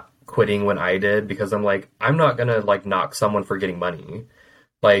and not quitting when I did, because I'm like, I'm not gonna, like, knock someone for getting money.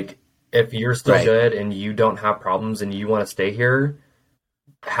 Like, if you're still good and you don't have problems and you want to stay here,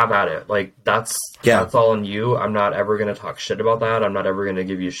 have at it. Like, that's all on you. I'm not ever gonna talk shit about that. I'm not ever gonna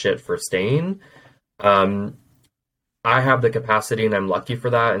give you shit for staying. I have the capacity, and I'm lucky for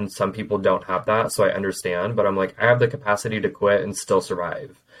that, and some people don't have that, so I understand. But I'm like, I have the capacity to quit and still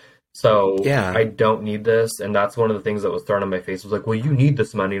survive. So I don't need this, and that's one of the things that was thrown in my face. Was like, well, you need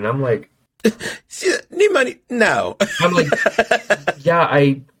this money, and I'm like, need money? No. I'm like, yeah,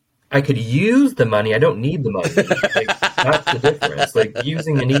 I could use the money. I don't need the money. Like, that's the difference. Like,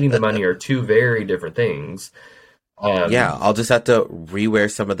 using and needing the money are two very different things. I'll just have to rewear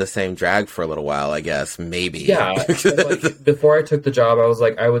some of the same drag for a little while, I guess. Maybe. Yeah. Like, before I took the job, I was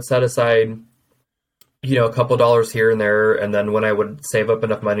like, I would set aside, you know, a couple dollars here and there. And then when I would save up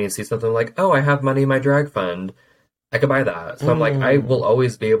enough money and see something like, oh, I have money in my drag fund, I could buy that. So I'm like, I will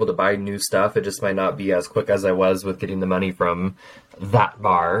always be able to buy new stuff. It just might not be as quick as I was with getting the money from that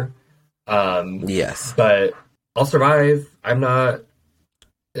bar. Yes. But I'll survive. I'm not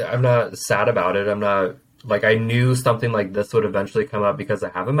sad about it. I'm not, like, I knew something like this would eventually come up because I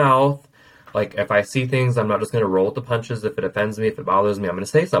have a mouth. Like, if I see things, I'm not just going to roll with the punches. If it offends me, if it bothers me, I'm going to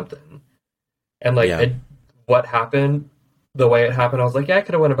say something. And, like, what happened, the way it happened, I was like, yeah, I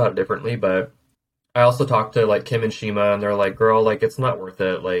could have went about it differently, but I also talked to, like, Kim and Shima, and they're like, girl, like, it's not worth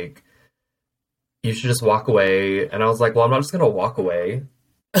it. Like, you should just walk away. And I was like, well, I'm not just going to walk away.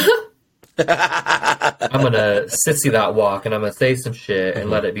 I'm going to sissy that walk, and I'm going to say some shit and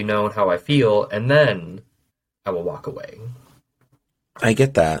let it be known how I feel, and then I will walk away. I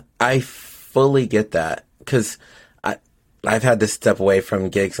get that. I fully get that. Because I've had to step away from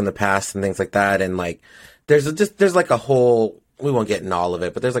gigs in the past and things like that, and, like, there's like a whole, we won't get into all of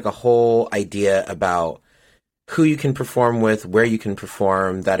it, but there's like a whole idea about who you can perform with, where you can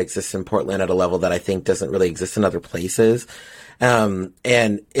perform, that exists in Portland at a level that I think doesn't really exist in other places.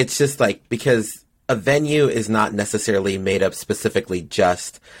 And it's just like, because a venue is not necessarily made up specifically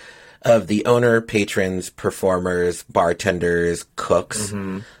just of the owner, patrons, performers, bartenders, cooks.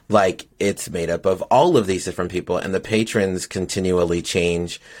 Like, it's made up of all of these different people, and the patrons continually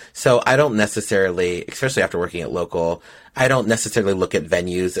change. So I don't necessarily, especially after working at local, I don't necessarily look at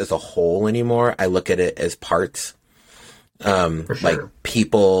venues as a whole anymore. I look at it as parts. For sure. Like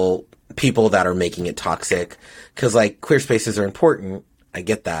people that are making it toxic. Because, like, queer spaces are important. I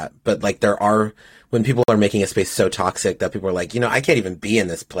get that. But, like, when people are making a space so toxic that people are like, I can't even be in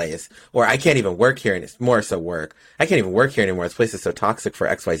this place, or I can't even work here, and it's more so work. I can't even work here anymore. This place is so toxic for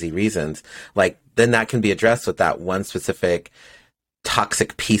XYZ reasons. Like, then that can be addressed with that one specific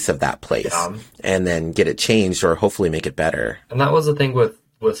toxic piece of that place, and then get it changed or hopefully make it better. And that was the thing with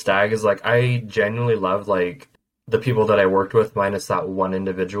Stag, is, like, I genuinely loved, like, the people that I worked with minus that one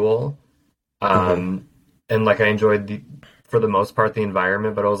individual. And, like, I enjoyed for the most part, the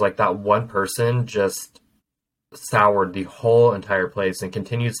environment, but it was like that one person just soured the whole entire place and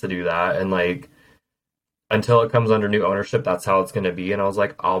continues to do that. And, like, until it comes under new ownership, that's how it's going to be. And I was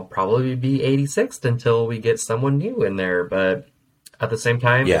like, I'll probably be 86th until we get someone new in there. But at the same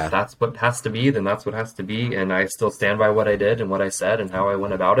time, if that's what has to be, then that's what has to be. And I still stand by what I did and what I said and how I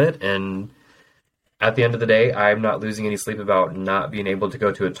went about it. And at the end of the day, I'm not losing any sleep about not being able to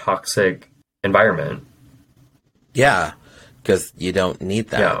go to a toxic environment. Yeah. Because you don't need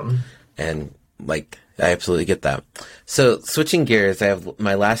that. Yeah. And, like, I absolutely get that. So, switching gears, I have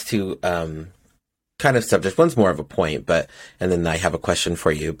my last two kind of subjects. One's more of a point, and then I have a question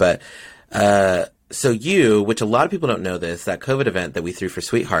for you. But, so you, which a lot of people don't know this, that COVID event that we threw for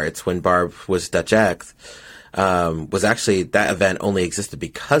Sweethearts when Barb was Dutch X, was actually, that event only existed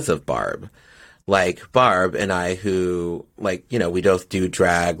because of Barb. Like, Barb and I, who, like, we both do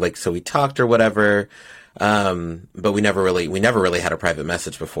drag, like, so we talked or whatever. But we never really had a private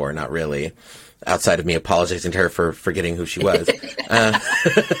message before, not really, outside of me apologizing to her for forgetting who she was.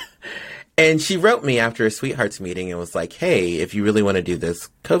 And she wrote me after a Sweethearts meeting and was like, hey, if you really want to do this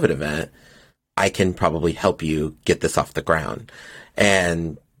COVID event, I can probably help you get this off the ground.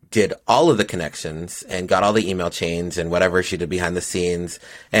 And did all of the connections and got all the email chains and whatever she did behind the scenes.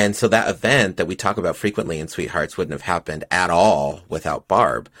 And so that event that we talk about frequently in Sweethearts wouldn't have happened at all without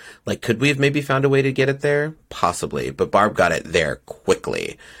Barb. Like, could we have maybe found a way to get it there? Possibly. But Barb got it there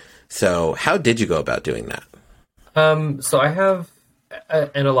quickly. So how did you go about doing that? So I have,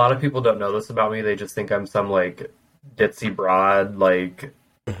 and a lot of people don't know this about me. They just think I'm some, like, ditzy broad, like,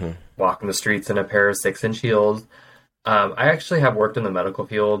 walking the streets in a pair of 6-inch heels. I actually have worked in the medical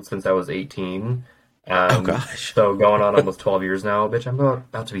field since I was 18. Oh, gosh. So going on almost 12 years now. Bitch, I'm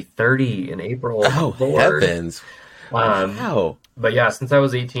about to be 30 in April. Oh, Lord. Heavens. Wow. But yeah, since I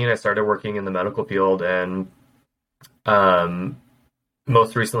was 18, I started working in the medical field. And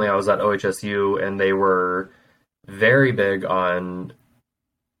most recently, I was at OHSU, and they were very big on,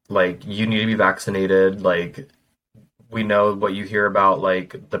 like, you need to be vaccinated. Like, we know what you hear about,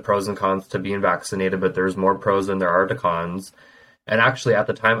 like, the pros and cons to being vaccinated, but there's more pros than there are to cons. And actually, at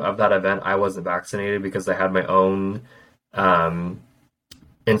the time of that event, I wasn't vaccinated because I had my own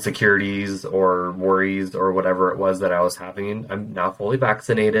insecurities or worries or whatever it was that I was having. I'm now fully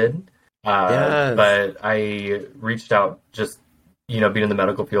vaccinated. Yes. But I reached out, just, being in the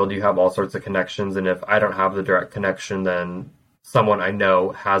medical field, you have all sorts of connections. And if I don't have the direct connection, then someone I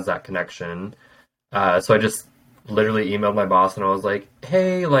know has that connection. So I just literally emailed my boss, and I was like,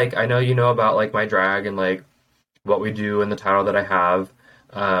 hey, like, I know you know about, like, my drag and, like, what we do and the title that I have.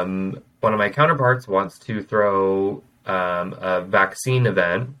 One of my counterparts wants to throw a vaccine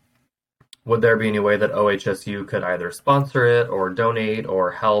event would there be any way that OHSU could either sponsor it or donate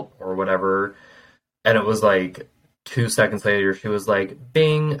or help or whatever? And it was like 2 seconds later, she was like,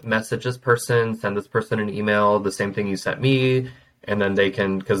 Bing, message this person, send this person an email, the same thing you sent me, and then they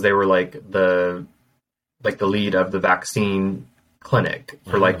can, because they were like the lead of the vaccine clinic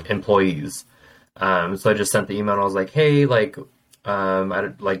for like employees. So I just sent the email and I was like, hey, like,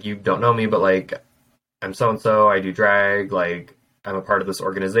 you don't know me, but like, I'm so-and-so, I do drag, like, I'm a part of this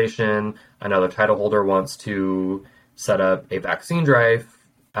organization. Another title holder wants to set up a vaccine drive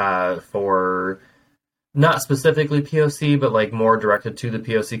for not specifically POC, but like more directed to the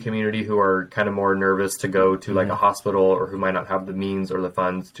POC community who are kind of more nervous to go to like a hospital, or who might not have the means or the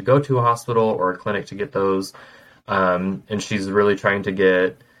funds to go to a hospital or a clinic to get those. And she's really trying to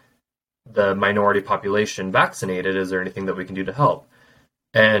get the minority population vaccinated. Is there anything that we can do to help?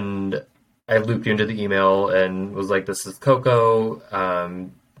 And I looped you into the email and was like, this is Coco.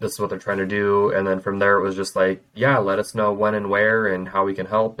 This is what they're trying to do. And then from there, it was just like, yeah, let us know when and where and how we can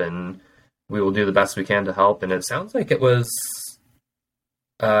help. And we will do the best we can to help. And it sounds like it was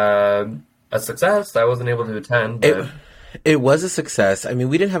a success. I wasn't able to attend, but it was a success. I mean,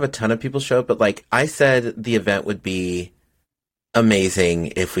 we didn't have a ton of people show up, but like I said, the event would be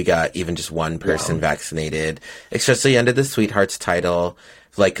amazing if we got even just one person vaccinated, especially under the Sweethearts title,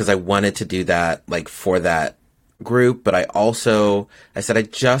 like, because I wanted to do that like for that group. But I said I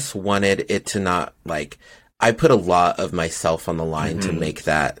just wanted it to not, like, I put a lot of myself on the line to make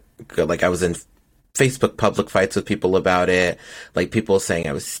that good. Like, I was in Facebook public fights with people about it, like people saying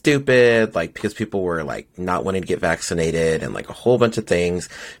I was stupid, like because people were like not wanting to get vaccinated, and like a whole bunch of things,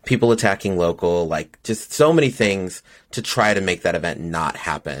 people attacking local, like just so many things to try to make that event not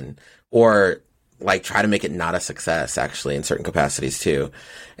happen, or like try to make it not a success actually in certain capacities too.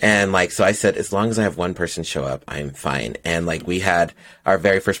 And like, so I said, as long as I have one person show up, I'm fine. And like, we had our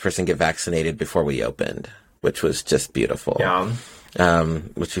very first person get vaccinated before we opened, which was just beautiful. Yeah.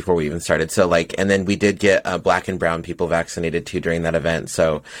 Which before we even started. So like, and then we did get Black and brown people vaccinated too during that event.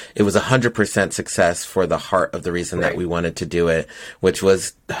 So it was 100% success for the heart of the reason that we wanted to do it, which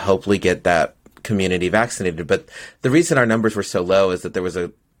was hopefully get that community vaccinated. But the reason our numbers were so low is that there was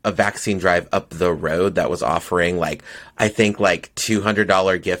a vaccine drive up the road that was offering like, I think like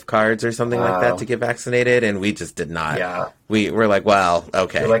 $200 gift cards or something like that to get vaccinated. And we just did not. Yeah. We were like, well,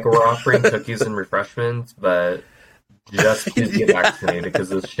 okay. They're like, we're offering cookies and refreshments, but just please get vaccinated because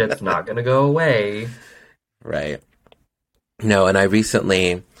this shit's not going to go away. Right. No, and I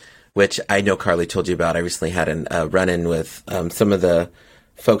recently, which I know Carly told you about, I recently had a run-in with some of the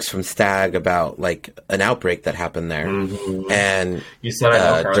folks from Stag about like an outbreak that happened there. Mm-hmm. And you said, I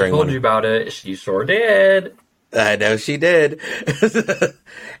know Carly told you about it. She sure did. I know she did.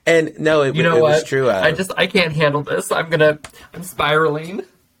 And no, it was true. I can't handle this. I'm spiraling.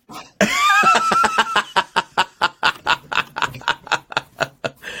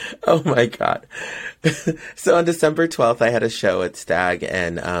 Oh my God. So on December 12th, I had a show at Stag,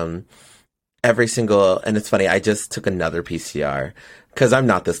 and and it's funny, I just took another PCR because I'm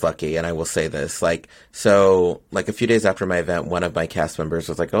not this lucky, and I will say this, like a few days after my event, one of my cast members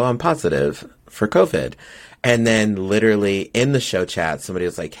was like, oh, I'm positive for COVID. And then literally in the show chat, somebody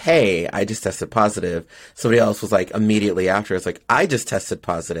was like, hey, I just tested positive. Somebody else was like, immediately after, it's like, I just tested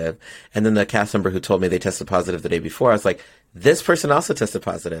positive. And then the cast member who told me they tested positive the day before, I was like, this person also tested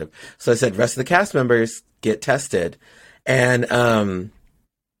positive. So I said, rest of the cast members get tested. And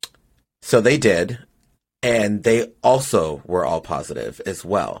so they did. And they also were all positive as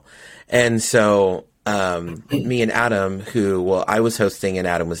well. And so me and Adam, I was hosting and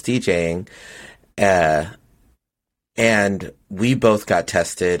Adam was DJing, and we both got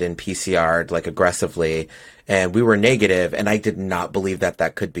tested and PCR'd like aggressively, and we were negative, and I did not believe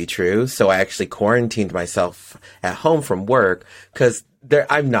that could be true. So I actually quarantined myself at home from work because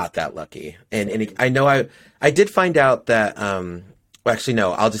I'm not that lucky. And I know I did find out that, well, actually,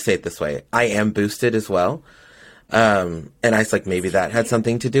 no, I'll just say it this way. I am boosted as well. And I was like, maybe that had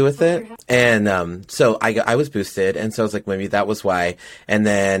something to do with it. And, so I was boosted. And so I was like, maybe that was why. And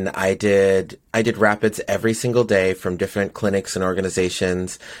then I did rapids every single day from different clinics and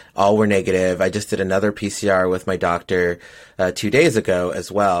organizations. All were negative. I just did another PCR with my doctor, 2 days ago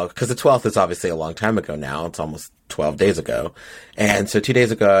as well. Cause the 12th is obviously a long time ago now. It's almost 12 days ago. And so 2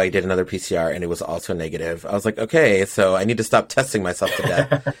 days ago, I did another PCR and it was also negative. I was like, okay, so I need to stop testing myself to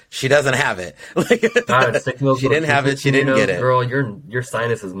death. She doesn't have it. She didn't have it. She didn't get it. Girl, your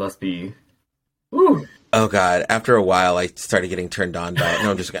sinuses must be. Woo. Oh God. After a while, I started getting turned on by it.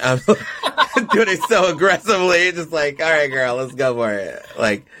 No, I'm doing it so aggressively. Just like, all right, girl, let's go for it.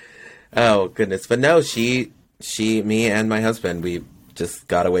 Like, oh goodness. But no, me and my husband, we just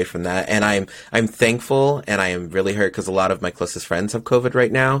got away from that. And I'm thankful, and I am really hurt because a lot of my closest friends have COVID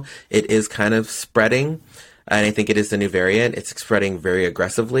right now. It is kind of spreading, and I think it is the new variant. It's spreading very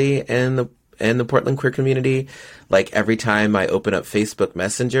aggressively in the Portland queer community. Like, every time I open up Facebook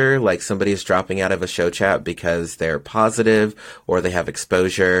Messenger, like, somebody is dropping out of a show chat because they're positive or they have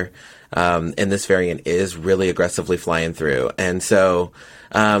exposure. And this variant is really aggressively flying through. And so,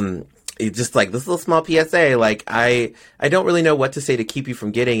 it's just like this little small PSA, like, I don't really know what to say to keep you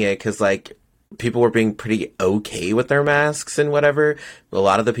from getting it. 'Cause, like, people were being pretty okay with their masks and whatever. A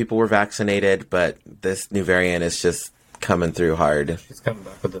lot of the people were vaccinated, but this new variant is just coming through hard. She's coming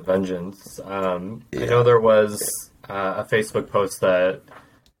back with a vengeance. I know there was a Facebook post that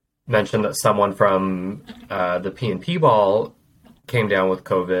mentioned that someone from the P&P ball came down with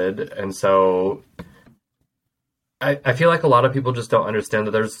COVID, and so I feel like a lot of people just don't understand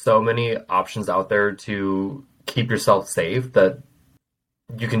that there's so many options out there to keep yourself safe that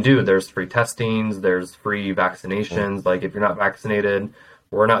you can do. There's free testings, there's free vaccinations. Like, if you're not vaccinated,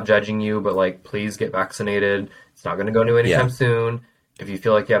 we're not judging you, but, like, please get vaccinated. It's not going to go new anytime soon. If you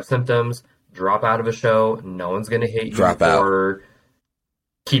feel like you have symptoms, drop out of a show. No one's going to hate you for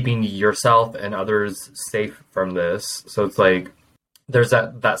keeping yourself and others safe from this. So it's like, there's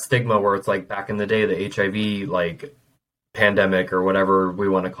that stigma where it's like back in the day, the HIV, like, pandemic or whatever we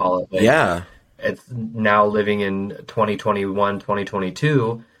want to call it. Like, it's now living in 2021,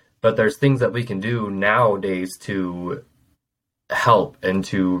 2022, but there's things that we can do nowadays to help and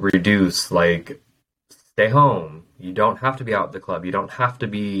to reduce, like, stay home. You don't have to be out at the club. You don't have to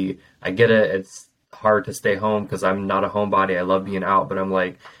be, I get it. It's hard to stay home because I'm not a homebody. I love being out, but I'm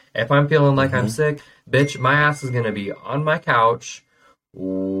like, if I'm feeling like I'm sick, bitch, my ass is going to be on my couch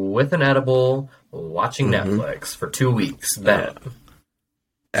with an edible, watching Netflix for 2 weeks. Bet.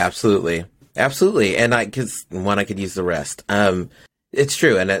 Absolutely. Absolutely. And I could use the rest. It's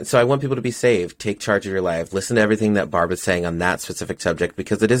true. And so I want people to be safe, take charge of your life, listen to everything that Barb is saying on that specific subject,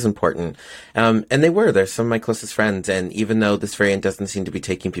 because it is important. And they're some of my closest friends. And even though this variant doesn't seem to be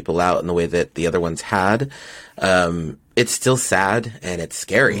taking people out in the way that the other ones had, it's still sad and it's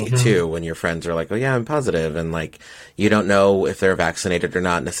scary too, when your friends are like, oh yeah, I'm positive. And, like, you don't know if they're vaccinated or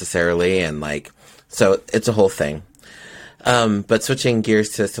not necessarily. And, like, so it's a whole thing. But switching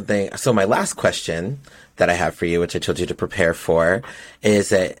gears to something. So my last question that I have for you, which I told you to prepare for, is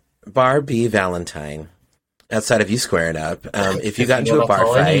that Barb B, Valentine, outside of you squaring up, if you got into a bar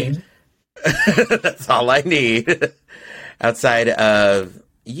fight, that's all I need. Outside of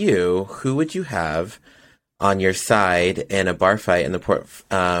you, who would you have on your side in a bar fight in the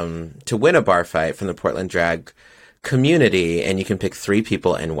to win a bar fight from the Portland drag community? And you can pick 3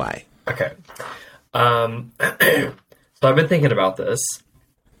 people and why. Okay. So I've been thinking about this.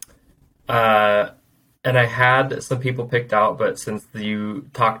 And I had some people picked out, but since you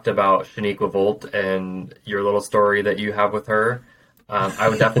talked about Shaniqua Volt and your little story that you have with her, I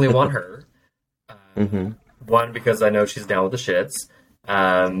would definitely want her. One, because I know she's down with the shits.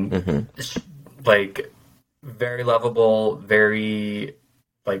 Like, very lovable, very,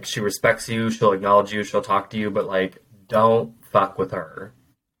 like, she respects you, she'll acknowledge you, she'll talk to you, but, like, don't fuck with her.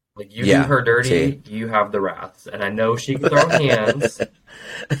 Like, you do her dirty, you have the wraths. And I know she can throw hands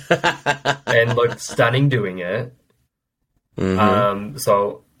and look stunning doing it.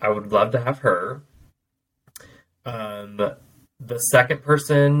 So I would love to have her. The second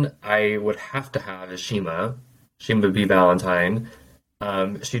person I would have to have is Shima B. Valentine.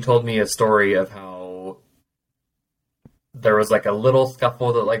 She told me a story of how there was, like, a little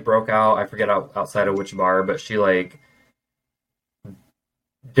scuffle that, like, broke out. I forget outside of which bar, but she, like,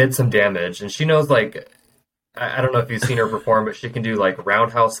 did some damage, and she knows, like, I don't know if you've seen her perform, but she can do, like,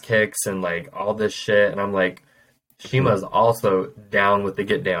 roundhouse kicks and, like, all this shit, and I'm like, Shima's also down with the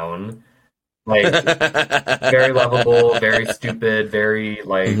get down, like, very lovable, very stupid, very,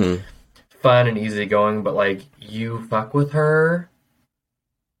 like, fun and easygoing, but, like, you fuck with her,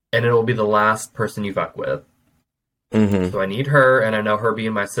 and it'll be the last person you fuck with. So I need her, and I know her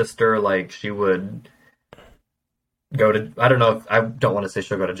being my sister, like, she would go to, I don't know if, I don't want to say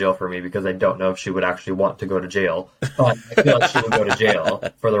she'll go to jail for me because I don't know if she would actually want to go to jail, but I feel like she would go to jail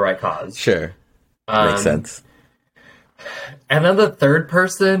for the right cause. Sure. Makes sense. And then the third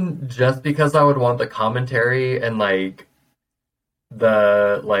person, just because I would want the commentary and, like,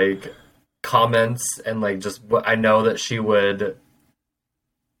 the, like, comments and, like, just what I know that she would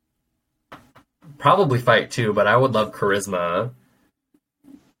probably fight too, but I would love Charisma.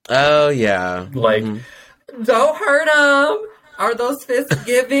 Oh, yeah. Like, don't hurt them. Are those fists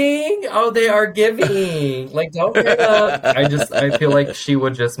giving? Oh, they are giving. Like, don't hurt them. I feel like she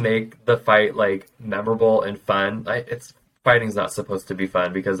would just make the fight, like, memorable and fun. It's fighting's not supposed to be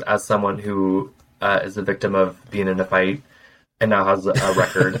fun, because as someone who is a victim of being in a fight and now has a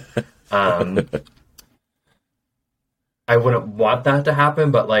record, I wouldn't want that to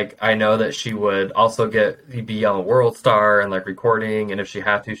happen, but like I know that she would also be on a world star and like recording, and if she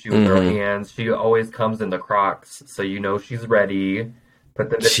had to, she would throw hands. She always comes in the Crocs, so you know she's ready. Put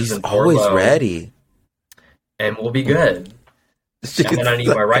the She's always ready, and we'll be good. And then I need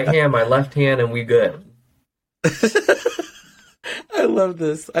my right hand, my left hand, and we good. I love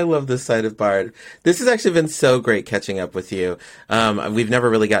this. I love this side of Barb. This has actually been so great catching up with you. We've never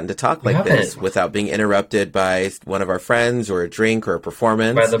really gotten to talk like this without being interrupted by one of our friends or a drink or a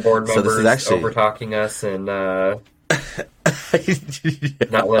performance. By the board members this is actually over-talking us and not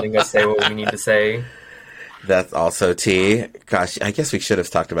letting us say what we need to say. That's also tea. Gosh, I guess we should have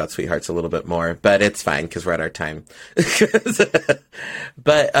talked about Sweethearts a little bit more, but it's fine because we're at our time.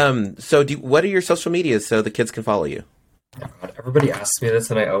 But so what are your social medias so the kids can follow you? God, everybody asks me this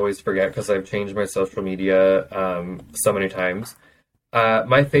and I always forget because I've changed my social media so many times.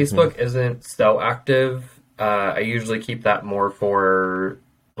 My Facebook isn't so active. I usually keep that more for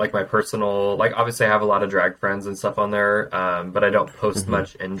like my personal, like obviously I have a lot of drag friends and stuff on there, but I don't post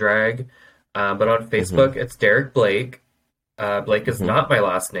much in drag. But on Facebook, it's Derek Blake. Blake is not my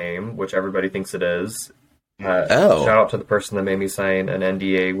last name, which everybody thinks it is. Shout out to the person that made me sign an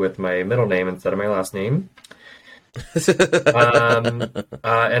NDA with my middle name instead of my last name. And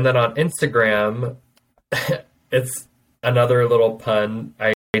then on Instagram, it's another little pun.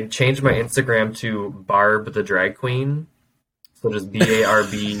 I changed my Instagram to Barb the Drag Queen. So just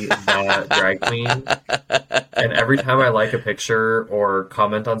BARB the Drag Queen. And every time I like a picture or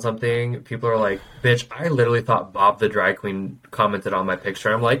comment on something, people are like, bitch, I literally thought Bob the Drag Queen commented on my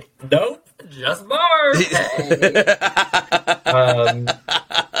picture. I'm like, nope, just Barb. Hey.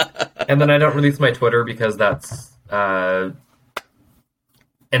 And then I don't release my Twitter because that's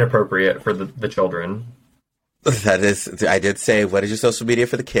inappropriate for the children. That is, I did say, what is your social media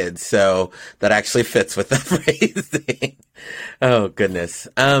for the kids? So that actually fits with the phrasing. Oh, goodness.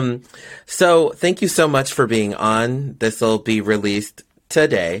 So thank you so much for being on. This will be released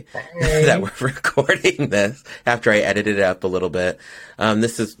today that we're recording this after I edited it up a little bit.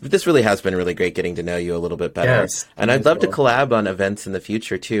 This really has been really great getting to know you a little bit better. Yes, and I'd love to collab on events in the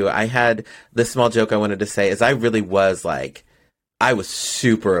future too. I had this small joke I wanted to say is I was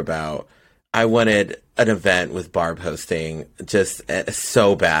super about, I wanted an event with Barb hosting just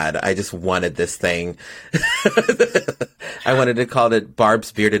so bad. I just wanted this thing. I wanted to call it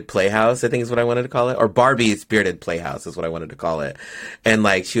Barb's Bearded Playhouse, I think is what I wanted to call it. Or Barbie's Bearded Playhouse is what I wanted to call it. And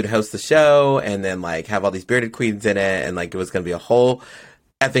like she would host the show and then like have all these bearded queens in it. And like it was going to be a whole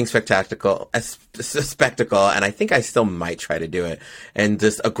effing spectacle. And I think I still might try to do it and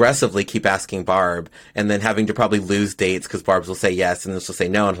just aggressively keep asking Barb and then having to probably lose dates because Barb's will say yes and then she'll say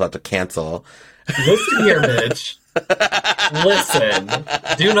no and she'll have to cancel. Listen here, bitch. Listen.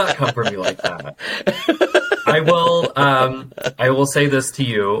 Do not come for me like that. I will say this to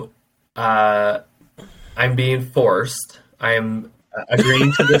you. I'm being forced. I am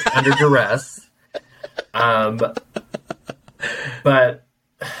agreeing to this under duress. But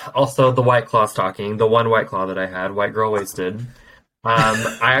also the White Claw talking, the one White Claw that I had, White Girl Wasted.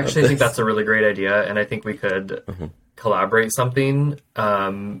 I actually think that's a really great idea, and I think we could collaborate something.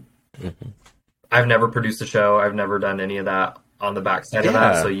 I've never produced a show. I've never done any of that on the backside of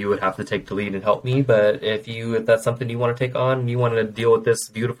that, so you would have to take the lead and help me. But if that's something you want to take on, you want to deal with this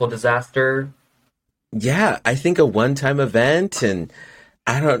beautiful disaster. Yeah, I think a one-time event, and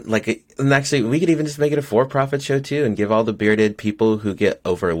I don't like it. And actually, we could even just make it a for-profit show too, and give all the bearded people who get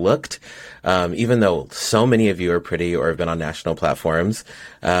overlooked, even though so many of you are pretty or have been on national platforms,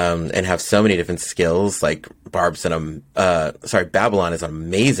 and have so many different skills. Like Babylon is an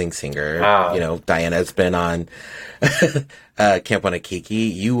amazing singer. Wow. You know, Diana's been on Camp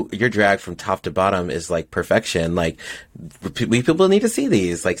Wanakiki. Your drag from top to bottom is like perfection. Like people need to see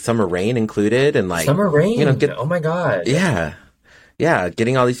these, like Summer Rain included, and like Summer Rain. You know, oh my god. Yeah,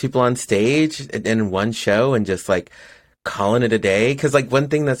 getting all these people on stage in one show and just like calling it a day. Because like one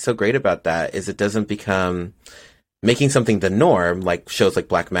thing that's so great about that is it doesn't become making something the norm, like shows like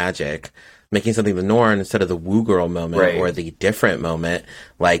Black Magic, making something the norm instead of the woo girl moment or the different moment.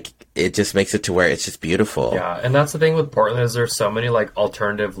 Like it just makes it to where it's just beautiful. Yeah, and that's the thing with Portland is there's so many like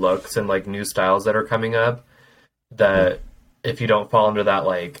alternative looks and like new styles that are coming up that if you don't fall into that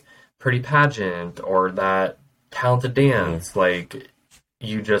like pretty pageant or that talented dance, like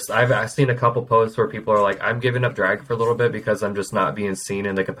I've seen a couple posts where people are like, I'm giving up drag for a little bit because I'm just not being seen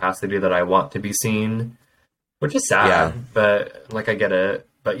in the capacity that I want to be seen, which is sad, but like I get it.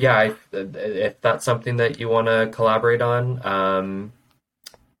 but yeah, if that's something that you want to collaborate on,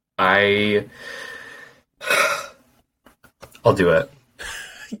 I'll do it.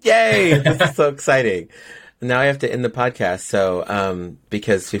 Yay! This is so exciting. Now I have to end the podcast. So,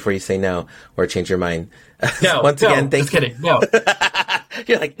 because before you say no or change your mind, once again, thank you. Just kidding. No.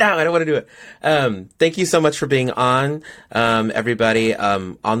 You're like, no, I don't want to do it. Thank you so much for being on, everybody.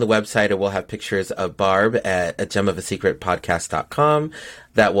 On the website, it will have pictures of Barb at gemofasecretpodcast.com.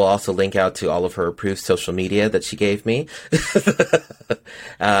 That will also link out to all of her approved social media that she gave me.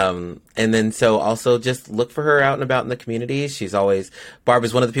 And then so also just look for her out and about in the community. Barb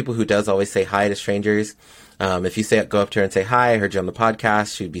is one of the people who does always say hi to strangers. If you go up to her and say, hi, I heard you on the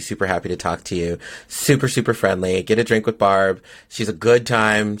podcast, she'd be super happy to talk to you. Super, super friendly. Get a drink with Barb. She's a good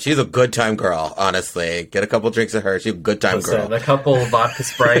time. She's a good time girl, honestly. Get a couple drinks with her. She's a good time girl. A couple vodka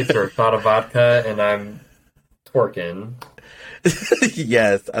Sprites or a shot of vodka, and I'm twerking.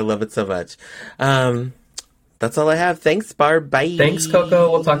 Yes, I love it so much. That's all I have. Thanks, Barb. Bye. Thanks,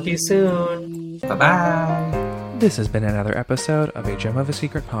 Coco. We'll talk to you soon. Bye-bye. This has been another episode of A Gem of a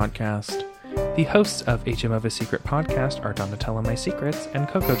Secret podcast. The hosts of A Gem of a Secret podcast are Donatella My Secrets and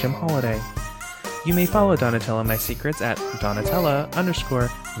Coco Gem Holiday. You may follow Donatella My Secrets at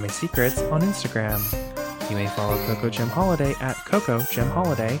Donatella_My Secrets on Instagram. You may follow Coco Gem Holiday at Coco Gem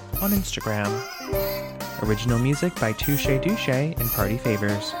Holiday on Instagram. Original music by Touche Douche and Party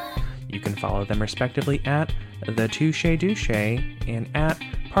Favors. You can follow them respectively at The Touche Douche and at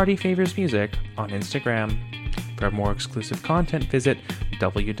Party Favors Music on Instagram. For more exclusive content, visit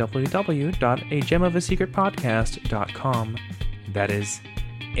www.agemofasecretpodcast.com. That is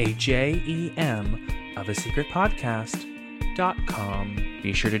AJEM of a secret podcast.com.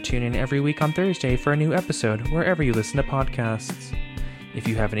 Be sure to tune in every week on Thursday for a new episode wherever you listen to podcasts. If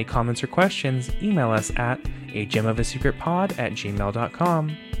you have any comments or questions, email us at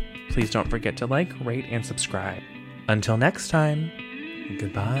agemofasecretpod@gmail.com. Please don't forget to like, rate, and subscribe. Until next time,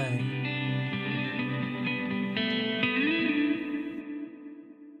 goodbye.